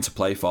tonight, nothing to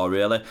play for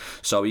really.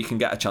 So he can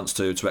get a chance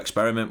to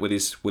experiment with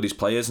his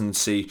players and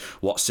see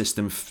what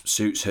system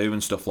suits who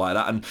and stuff like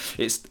that. And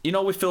it's, you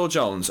know, with Phil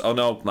Jones, I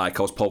know, like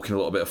I was poking a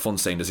little bit of fun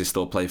saying, does he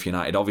still play for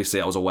United?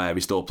 Obviously I was aware he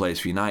still plays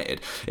for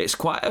United. It's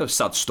quite a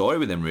sad story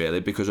with him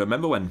really, because I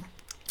remember when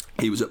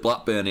he was at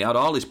Blackburn, he had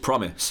all his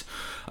promise,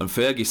 and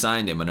Fergie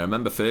signed him, and I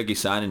remember Fergie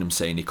signing him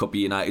saying he could be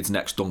United's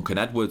next Duncan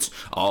Edwards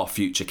or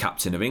future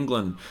captain of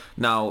England.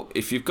 Now,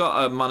 if you've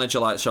got a manager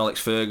like Sir Alex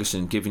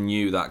Ferguson giving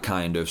you that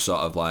kind of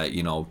sort of like,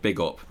 you know,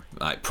 big up,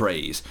 like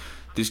praise,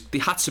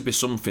 there had to be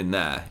something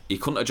there. He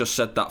couldn't have just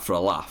said that for a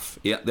laugh.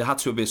 There had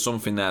to be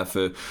something there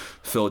for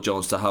Phil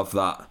Jones to have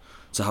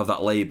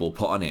that label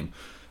put on him.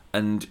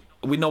 And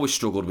we know he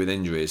struggled with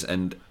injuries,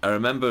 and I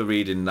remember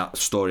reading that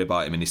story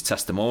about him in his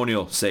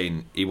testimonial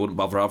saying he wouldn't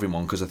bother having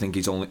one because I think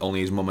he's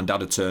only his mum and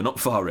dad would turn up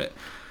for it.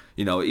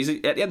 You know, he's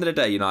at the end of the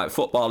day, you know,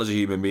 footballers are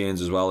human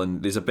beings as well,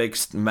 and there's a big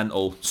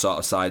mental sort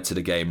of side to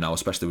the game now,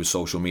 especially with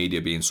social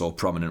media being so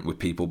prominent, with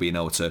people being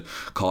able to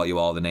call you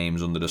all the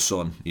names under the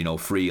sun, you know,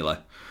 freely.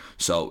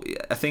 So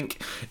I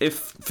think if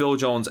Phil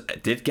Jones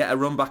did get a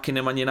run back in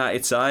the Man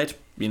United side,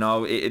 you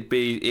know, it'd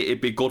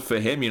be good for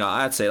him. You know,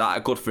 I'd say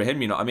that good for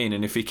him. You know what I mean?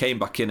 And if he came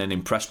back in and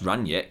impressed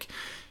Rangnick,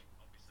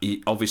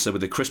 obviously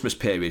with the Christmas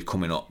period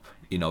coming up,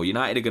 you know,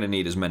 United are going to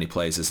need as many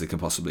players as they can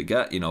possibly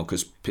get. You know,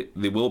 because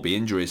there will be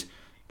injuries.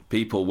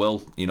 People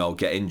will, you know,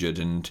 get injured,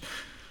 and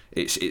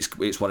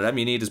it's one of them.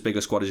 You need as big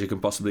a squad as you can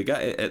possibly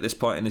get at this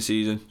point in the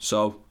season.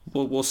 So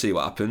we'll see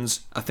what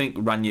happens. I think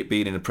Rangnick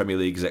being in the Premier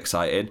League is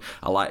exciting.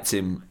 I liked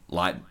him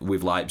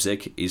with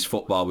Leipzig. His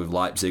football with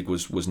Leipzig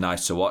was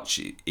nice to watch.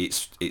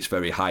 It's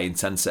very high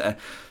intensity.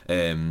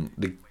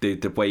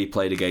 The way he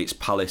played against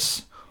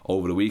Palace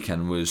over the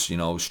weekend was, you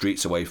know,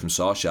 streets away from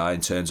Solskjaer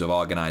in terms of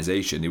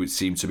organisation. It would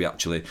seem to be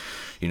actually,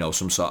 you know,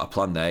 some sort of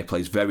plan there. He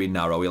plays very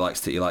narrow. He likes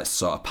to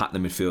sort of pat the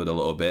midfield a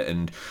little bit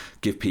and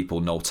give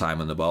people no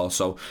time on the ball.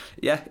 So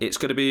yeah, it's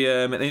going to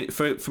be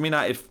for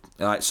United,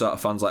 like sort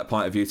of fans, like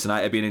point of view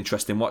tonight, it'd be an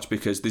interesting watch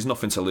because there's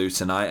nothing to lose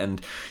tonight,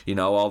 and you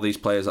know, all these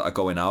players that are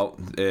going out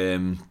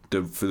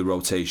for the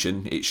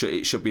rotation, it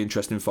should be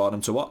interesting for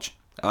them to watch.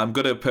 I'm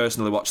going to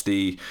personally watch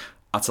the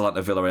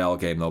Atalanta-Villarreal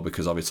game though,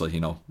 because obviously,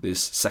 you know, there's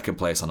second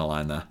place on the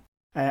line there.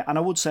 And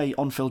I would say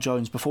on Phil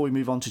Jones, before we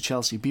move on to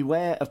Chelsea,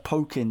 beware of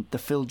poking the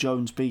Phil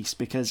Jones beast,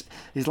 because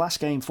his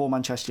last game for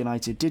Manchester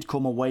United did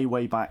come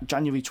way back,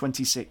 January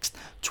 26th,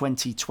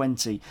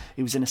 2020.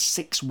 He was in a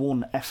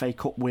 6-1 FA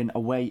Cup win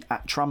away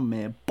at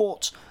Tranmere,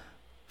 but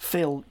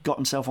Phil got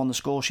himself on the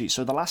score sheet.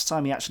 So the last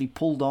time he actually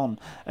pulled on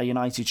a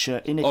United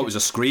shirt it was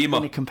a screamer.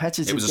 In a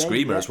competitive it was a game,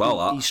 screamer as well.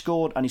 That. He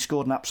scored an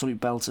absolute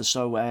belter.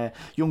 So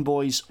young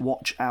boys,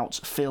 watch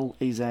out. Phil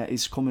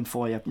is coming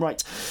for you.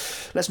 Right,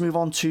 let's move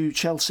on to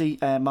Chelsea.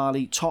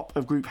 Marley, top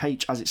of Group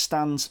H as it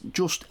stands,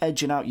 just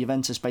edging out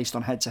Juventus based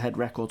on head-to-head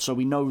record. So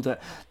we know that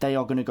they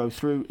are going to go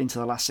through into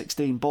the last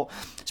 16. But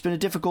it's been a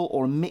difficult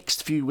or a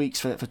mixed few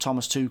weeks for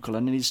Thomas Tuchel.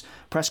 And in his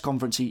press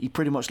conference, he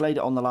pretty much laid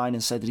it on the line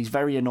and said that he's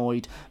very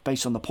annoyed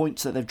based on the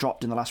points that they've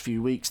dropped in the last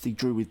few weeks. They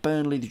drew with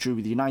Burnley, they drew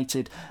with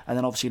United, and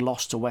then obviously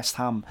lost to West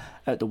Ham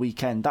at the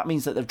weekend. That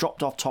means that they've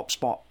dropped off top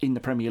spot in the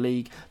Premier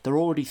League. They're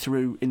already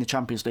through in the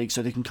Champions League,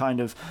 so they can kind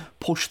of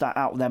push that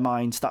out of their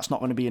minds. That's not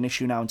going to be an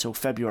issue now until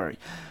February.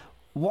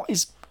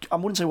 I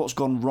wouldn't say what's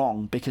gone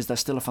wrong, because they're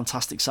still a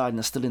fantastic side and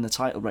they're still in the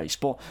title race,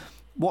 but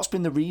what's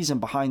been the reason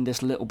behind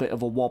this little bit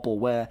of a wobble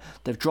where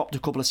they've dropped a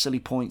couple of silly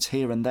points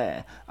here and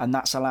there, and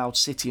that's allowed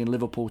City and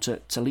Liverpool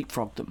to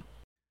leapfrog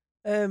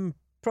them?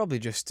 Probably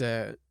just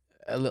a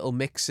little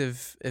mix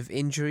of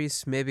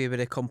injuries, maybe a bit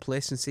of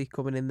complacency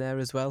coming in there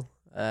as well.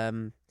 I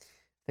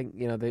think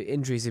the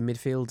injuries in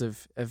midfield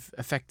have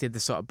affected the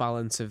sort of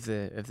balance of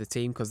the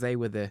team, because they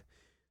were the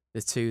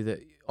two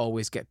that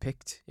always get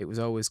picked. It was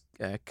always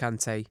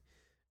Kante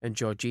and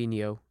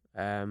Jorginho,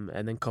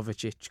 and then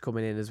Kovacic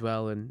coming in as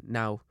well, and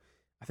now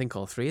I think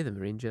all three of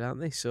them are injured, aren't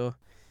they? So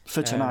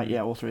for tonight,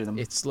 all three of them.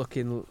 It's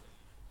looking,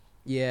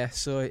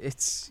 so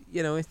it's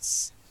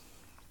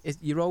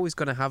you're always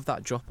going to have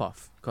that drop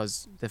off,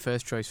 because they're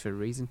first choice for a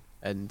reason,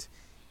 and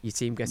your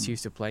team gets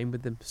used to playing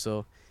with them.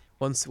 So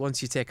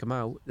once you take them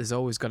out, there's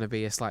always going to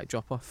be a slight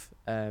drop off,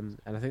 and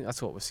I think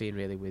that's what we're seeing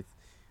really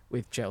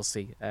with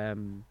Chelsea.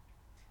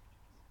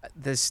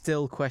 There's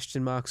still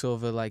question marks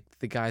over like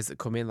the guys that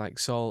come in, like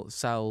Saul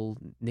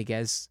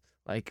Niguez.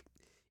 Like,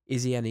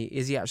 is he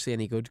actually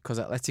any good? Because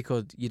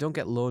Atletico, you don't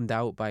get loaned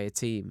out by a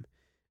team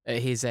at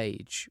his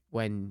age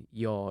when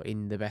you're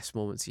in the best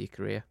moments of your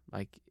career.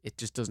 Like, it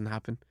just doesn't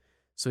happen.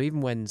 So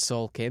even when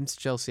Saul came to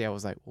Chelsea, I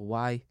was like, well,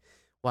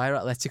 why are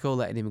Atletico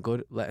letting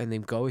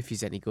him go if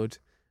he's any good?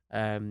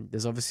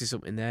 There's obviously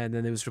something there. And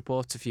then there was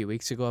reports a few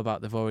weeks ago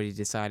about they've already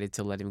decided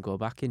to let him go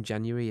back in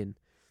January and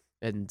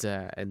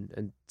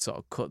sort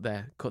of cut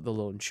the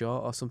loan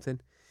short or something.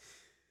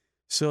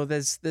 So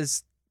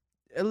there's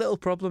a little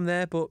problem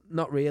there, but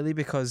not really,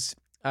 because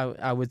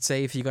I would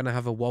say if you're going to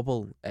have a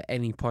wobble at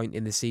any point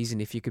in the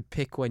season, if you could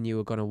pick when you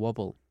were going to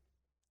wobble,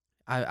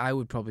 I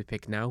would probably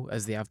pick now,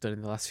 as they have done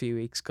in the last few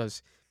weeks,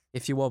 because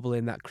if you wobble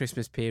in that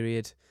Christmas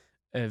period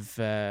of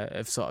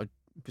sort of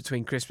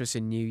between Christmas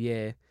and New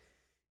Year,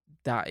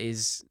 that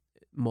is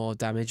more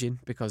damaging,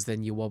 because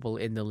then you wobble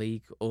in the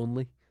league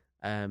only.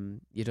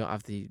 You don't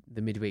have the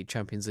midweek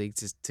Champions League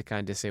to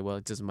kind of say, well,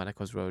 it doesn't matter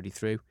because we're already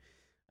through.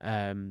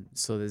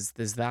 So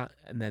there's that,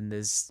 and then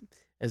there's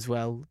as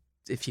well,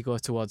 if you go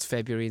towards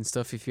February and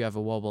stuff, if you have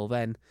a wobble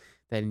then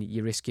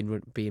you're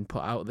risking being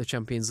put out of the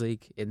Champions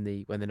League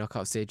when the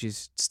knockout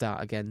stages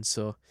start again.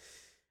 So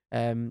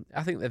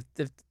I think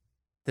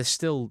they're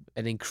still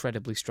an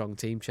incredibly strong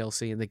team,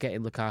 Chelsea, and they're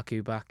getting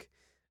Lukaku back,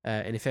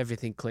 and if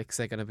everything clicks,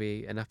 they're going to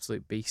be an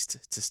absolute beast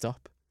to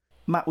stop.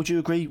 Matt, would you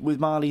agree with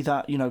Marley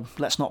that,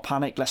 let's not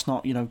panic, let's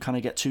not, kind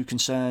of get too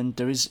concerned?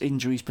 There is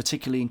injuries,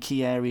 particularly in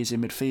key areas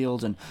in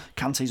midfield, and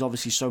Kante's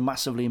obviously so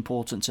massively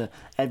important to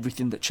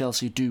everything that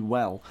Chelsea do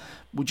well.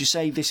 Would you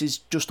say this is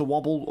just a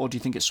wobble, or do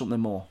you think it's something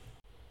more?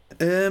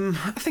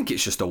 I think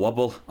it's just a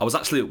wobble. I was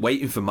actually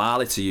waiting for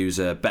Marley to use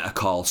a Better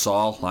Call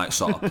Saul, like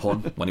sort of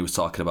pun, when he was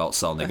talking about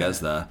Saul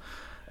Niguez there.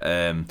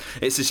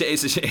 It's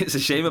a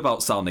shame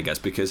about Saul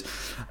Niguez, because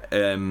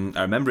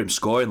I remember him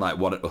scoring like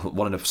one of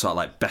the sort of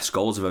like best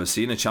goals I've ever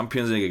seen in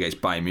Champions League against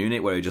Bayern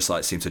Munich, where he just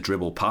like seemed to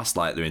dribble past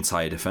like their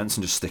entire defence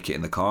and just stick it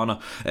in the corner.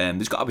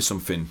 There's got to be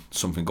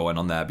something going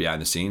on there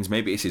behind the scenes.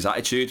 Maybe it's his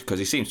attitude, because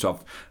he seems to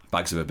have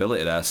bags of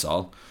ability there,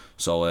 Saul.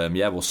 So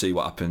we'll see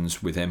what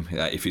happens with him.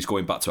 If he's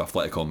going back to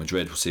Atletico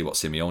Madrid, we'll see what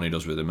Simeone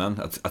does with him, man.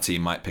 A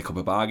team might pick up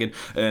a bargain.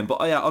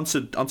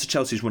 Onto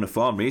Chelsea's run of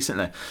form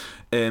recently.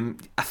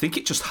 I think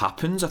it just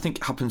happens. I think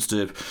it happens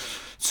to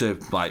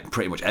like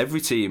pretty much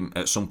every team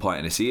at some point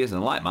in the season.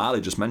 And like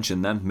Marley just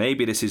mentioned, then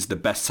maybe this is the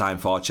best time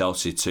for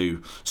Chelsea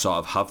to sort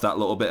of have that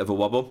little bit of a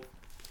wobble.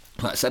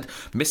 Like I said,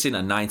 missing a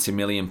 £90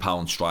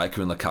 million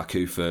striker in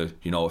Lukaku for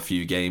a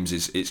few games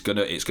it's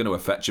gonna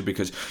affect you,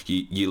 because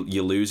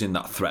you're losing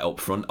that threat up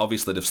front.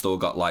 Obviously, they've still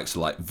got likes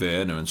of like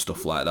Werner and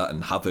stuff like that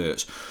and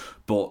Havertz,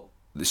 but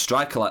the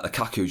striker like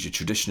Lukaku is your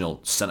traditional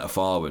centre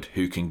forward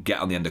who can get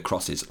on the end of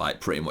crosses like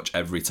pretty much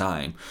every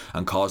time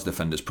and cause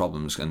defenders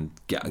problems and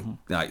get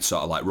like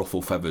sort of like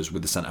ruffle feathers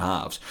with the centre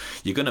halves.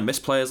 You're gonna miss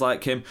players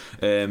like him.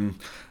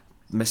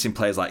 Missing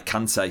players like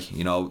Kante,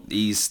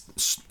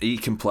 he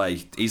can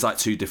play. He's like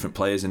two different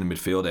players in the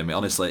midfield. I mean,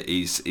 honestly,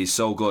 he's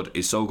so good.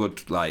 He's so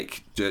good,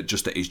 like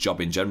just at his job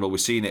in general. We've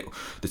seen it,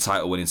 the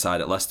title winning side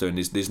at Leicester, and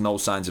there's no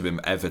signs of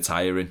him ever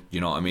tiring.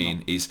 You know what I mean?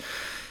 No.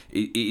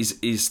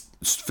 He's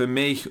for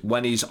me,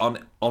 when he's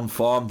on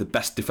form, the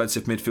best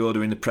defensive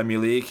midfielder in the Premier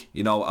League.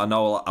 I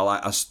know I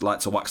like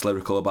to wax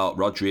lyrical about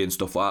Rodri and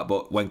stuff like that,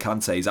 but when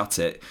Kante's at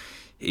it,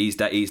 he's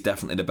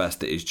definitely the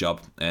best at his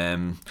job.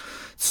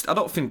 I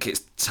don't think it's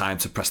time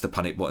to press the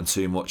panic button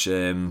too much.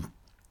 I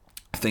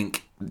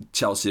think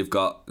Chelsea have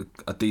got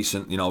a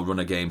decent, run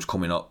of games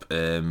coming up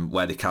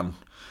where they can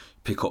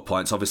pick up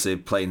points. Obviously,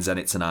 playing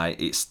Zenit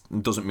tonight, it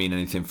doesn't mean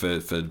anything for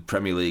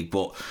Premier League,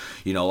 but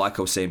like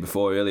I was saying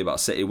before earlier about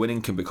City,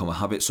 winning can become a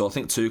habit. So I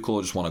think Tuchel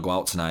will just want to go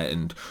out tonight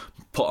and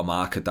put a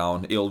marker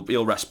down.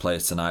 He'll rest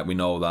players tonight. We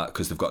know that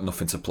because they've got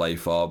nothing to play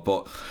for.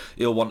 But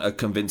he'll want a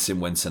convincing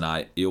win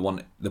tonight. He'll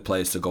want the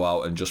players to go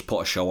out and just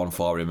put a show on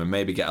for him and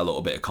maybe get a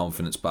little bit of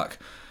confidence back.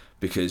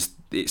 Because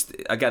it's,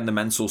 again, the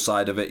mental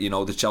side of it.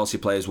 The Chelsea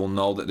players will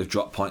know that they've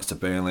dropped points to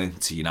Burnley,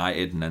 to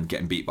United, and then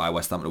getting beat by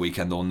West Ham at the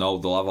weekend. They'll know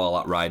they'll have all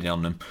that riding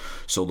on them.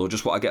 So they'll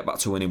just want to get back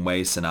to winning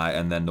ways tonight,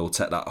 and then they'll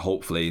take that,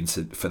 hopefully,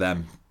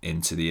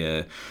 into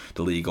the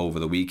league over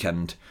the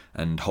weekend.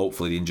 And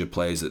hopefully the injured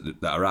players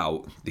that are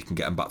out, they can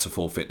get them back to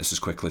full fitness as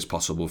quickly as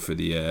possible for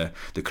the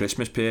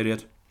Christmas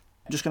period.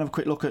 I'm just going to have a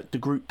quick look at the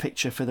group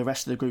picture for the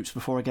rest of the groups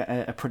before I get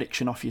a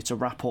prediction off you to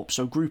wrap up.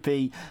 So Group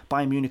E,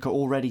 Bayern Munich are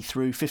already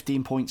through,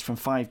 15 points from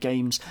 5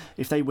 games.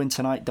 If they win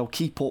tonight, they'll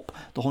keep up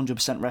the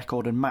 100%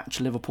 record and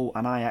match Liverpool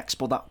and Ajax,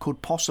 but that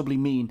could possibly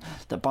mean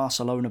that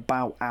Barcelona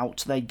bow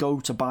out. They go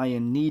to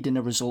Bayern needing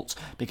a result,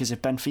 because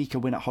if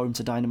Benfica win at home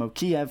to Dynamo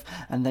Kiev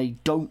and they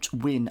don't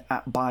win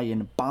at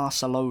Bayern,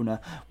 Barcelona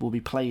will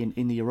be playing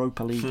in the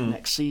Europa League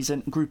next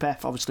season. Group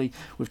F, obviously,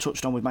 we've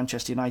touched on with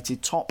Manchester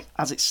United top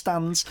as it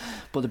stands,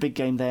 but the big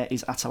game there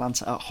is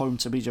Atalanta at home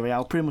to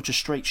Villarreal. Pretty much a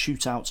straight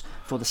shootout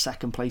for the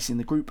second place in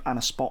the group and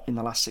a spot in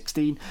the last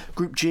 16.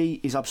 Group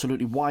G is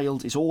absolutely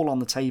wild. It's all on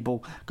the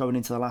table going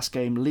into the last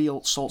game.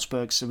 Lille,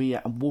 Salzburg,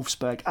 Sevilla and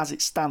Wolfsburg. As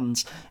it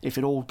stands, if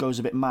it all goes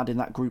a bit mad in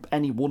that group,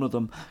 any one of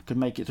them could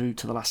make it through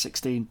to the last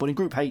 16. But in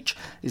Group H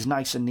is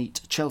nice and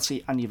neat.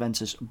 Chelsea and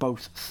Juventus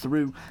both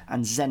through,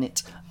 and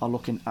Zenit are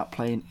looking at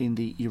playing in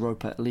the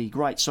Europa League.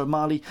 Right, so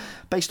Marley,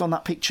 based on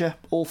that picture,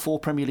 all 4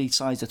 Premier League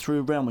sides are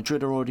through. Real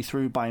Madrid are already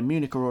through. Bayern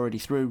Munich are already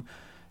through.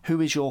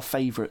 Who is your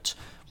favourite?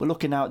 We're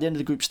looking now at the end of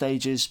the group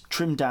stages,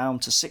 trimmed down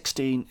to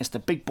 16. It's the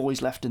big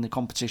boys left in the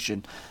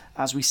competition.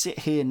 As we sit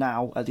here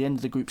now at the end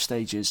of the group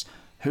stages,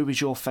 who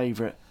is your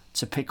favourite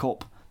to pick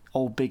up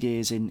old big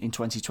ears in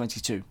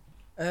 2022?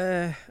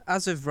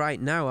 As of right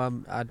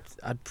now,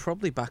 I'd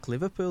probably back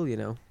Liverpool.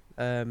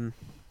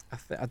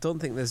 I don't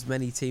think there's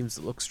many teams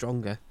that look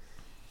stronger.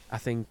 I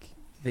think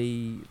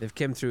they've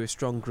come through a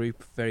strong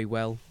group very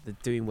well. They're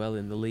doing well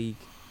in the league.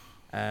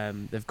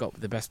 They've got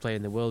the best player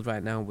in the world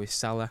right now with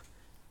Salah.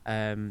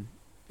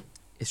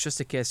 It's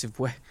just a case of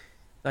where,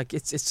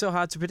 it's so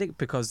hard to predict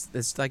because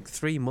there's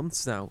 3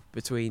 months now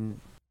between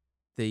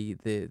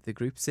the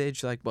group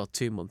stage.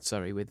 2 months.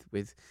 Sorry,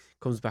 with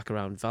comes back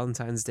around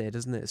Valentine's Day,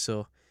 doesn't it?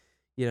 So,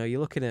 you're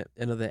looking at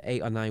another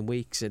 8 or 9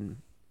 weeks, and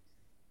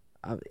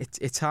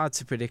it's hard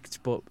to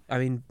predict. But I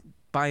mean,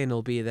 Bayern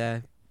will be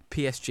there,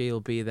 PSG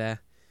will be there.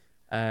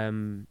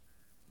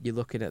 You're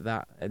looking at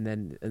that, and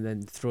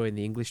then throwing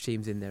the English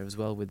teams in there as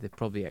well, with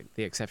probably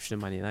the exception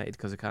of Man United,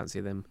 because I can't see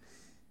them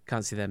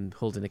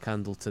holding a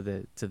candle to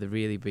the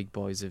really big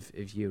boys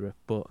of Europe.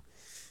 But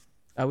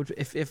I would,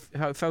 if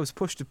I was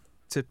pushed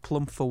to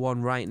plump for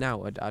one right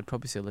now, I'd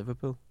probably say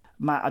Liverpool.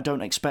 Matt, I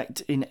don't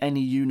expect in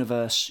any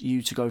universe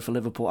you to go for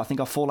Liverpool. I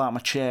think I'll fall out of my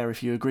chair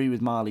if you agree with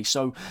Marley.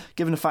 So,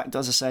 given the fact,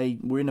 as I say,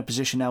 we're in a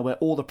position now where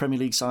all the Premier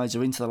League sides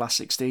are into the last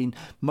 16,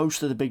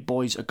 most of the big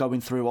boys are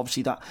going through.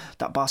 Obviously, that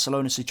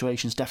Barcelona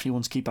situation is definitely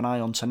one to keep an eye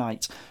on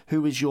tonight.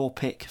 Who is your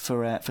pick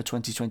for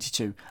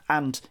 2022?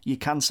 And you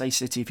can say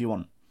City if you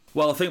want.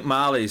 Well, I think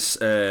Marley's,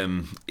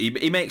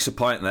 he makes a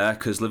point there,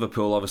 because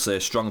Liverpool, obviously a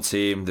strong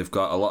team. They've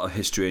got a lot of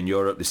history in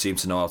Europe. They seem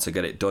to know how to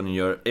get it done in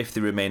Europe. If they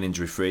remain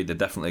injury-free, they're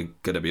definitely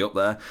going to be up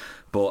there.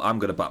 But I'm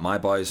going to back my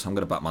boys. I'm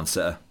going to back Man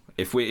City.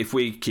 If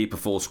we keep a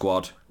full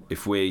squad,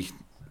 if we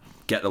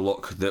get the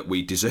luck that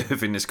we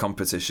deserve in this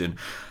competition,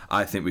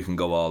 I think we can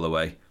go all the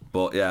way.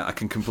 But yeah, I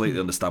can completely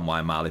understand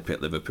why Marley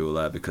picked Liverpool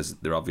there, because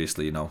they're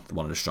obviously,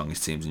 one of the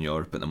strongest teams in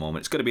Europe at the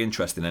moment. It's going to be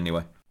interesting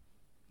anyway.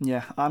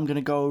 Yeah, I'm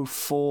gonna go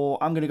for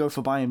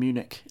Bayern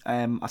Munich.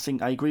 I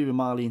think I agree with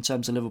Marley in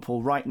terms of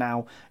Liverpool right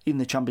now in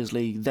the Champions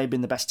League. They've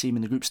been the best team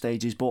in the group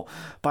stages, but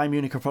Bayern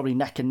Munich are probably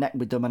neck and neck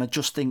with them. And I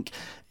just think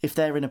if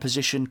they're in a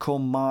position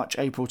come March,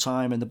 April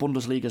time, and the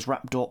Bundesliga's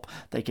wrapped up,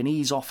 they can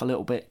ease off a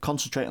little bit,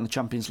 concentrate on the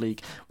Champions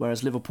League.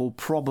 Whereas Liverpool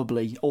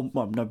definitely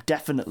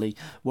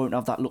won't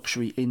have that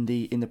luxury in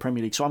the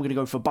Premier League. So I'm going to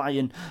go for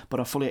Bayern, but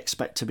I fully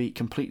expect to be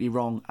completely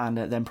wrong and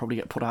then probably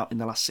get put out in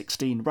the last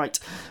 16. Right,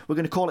 we're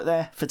going to call it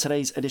there for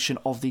today's edition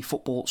of the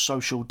Football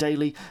Social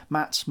Daily.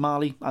 Matt,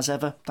 Marley, as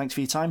ever, thanks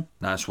for your time.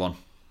 Nice one.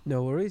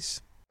 No worries.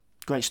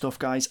 Great stuff,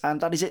 guys. And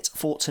that is it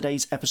for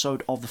today's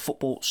episode of the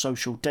Football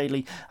Social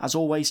Daily. As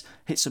always,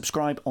 hit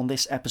subscribe on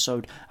this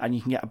episode and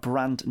you can get a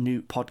brand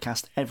new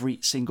podcast every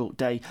single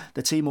day.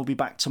 The team will be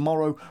back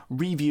tomorrow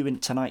reviewing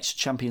tonight's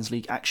Champions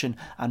League action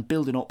and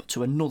building up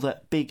to another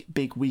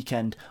big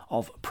weekend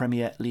of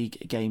Premier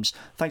League games.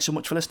 Thanks so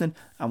much for listening,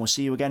 and we'll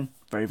see you again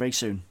very, very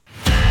soon.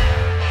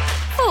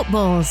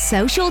 Football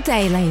Social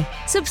Daily.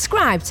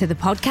 Subscribe to the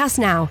podcast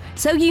now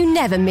so you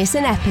never miss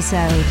an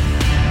episode.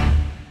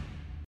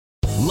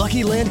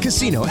 Lucky Land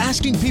Casino,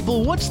 asking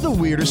people, what's the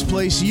weirdest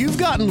place you've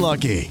gotten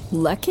lucky?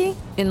 Lucky?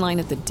 In line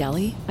at the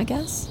deli, I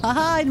guess?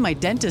 Aha, in my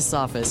dentist's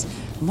office.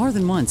 More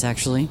than once,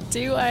 actually.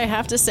 Do I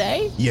have to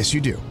say? Yes,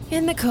 you do.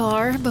 In the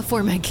car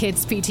before my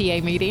kids'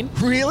 PTA meeting.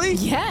 Really?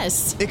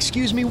 Yes.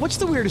 Excuse me, what's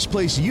the weirdest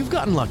place you've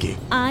gotten lucky?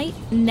 I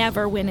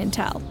never win and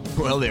tell.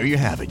 Well, there you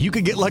have it. You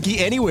can get lucky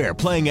anywhere,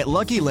 playing at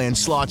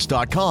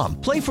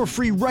LuckyLandSlots.com. Play for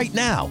free right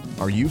now.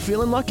 Are you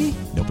feeling lucky?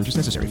 No purchase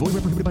necessary. Void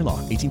where prohibited by law.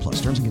 18+.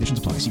 Terms and conditions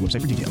apply. See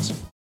website for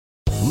details.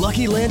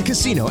 Lucky Land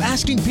Casino,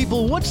 asking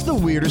people, what's the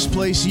weirdest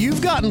place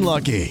you've gotten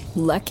lucky?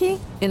 Lucky?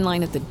 In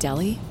line at the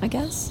deli, I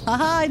guess?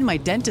 Aha, in my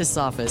dentist's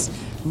office.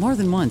 More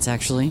than once,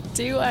 actually.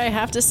 Do I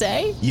have to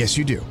say? Yes,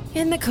 you do.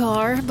 In the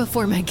car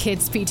before my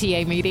kids'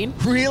 PTA meeting.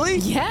 Really?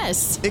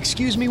 Yes.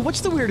 Excuse me,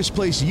 what's the weirdest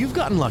place you've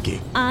gotten lucky?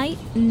 I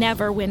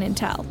never win and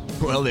tell.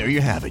 Well, there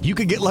you have it. You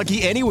can get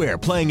lucky anywhere,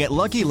 playing at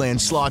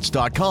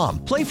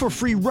LuckyLandSlots.com. Play for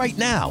free right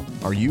now.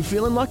 Are you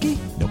feeling lucky?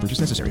 No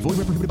purchase necessary. Void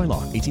where prohibited by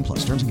law.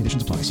 18+. Terms and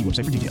conditions apply. See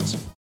website for details.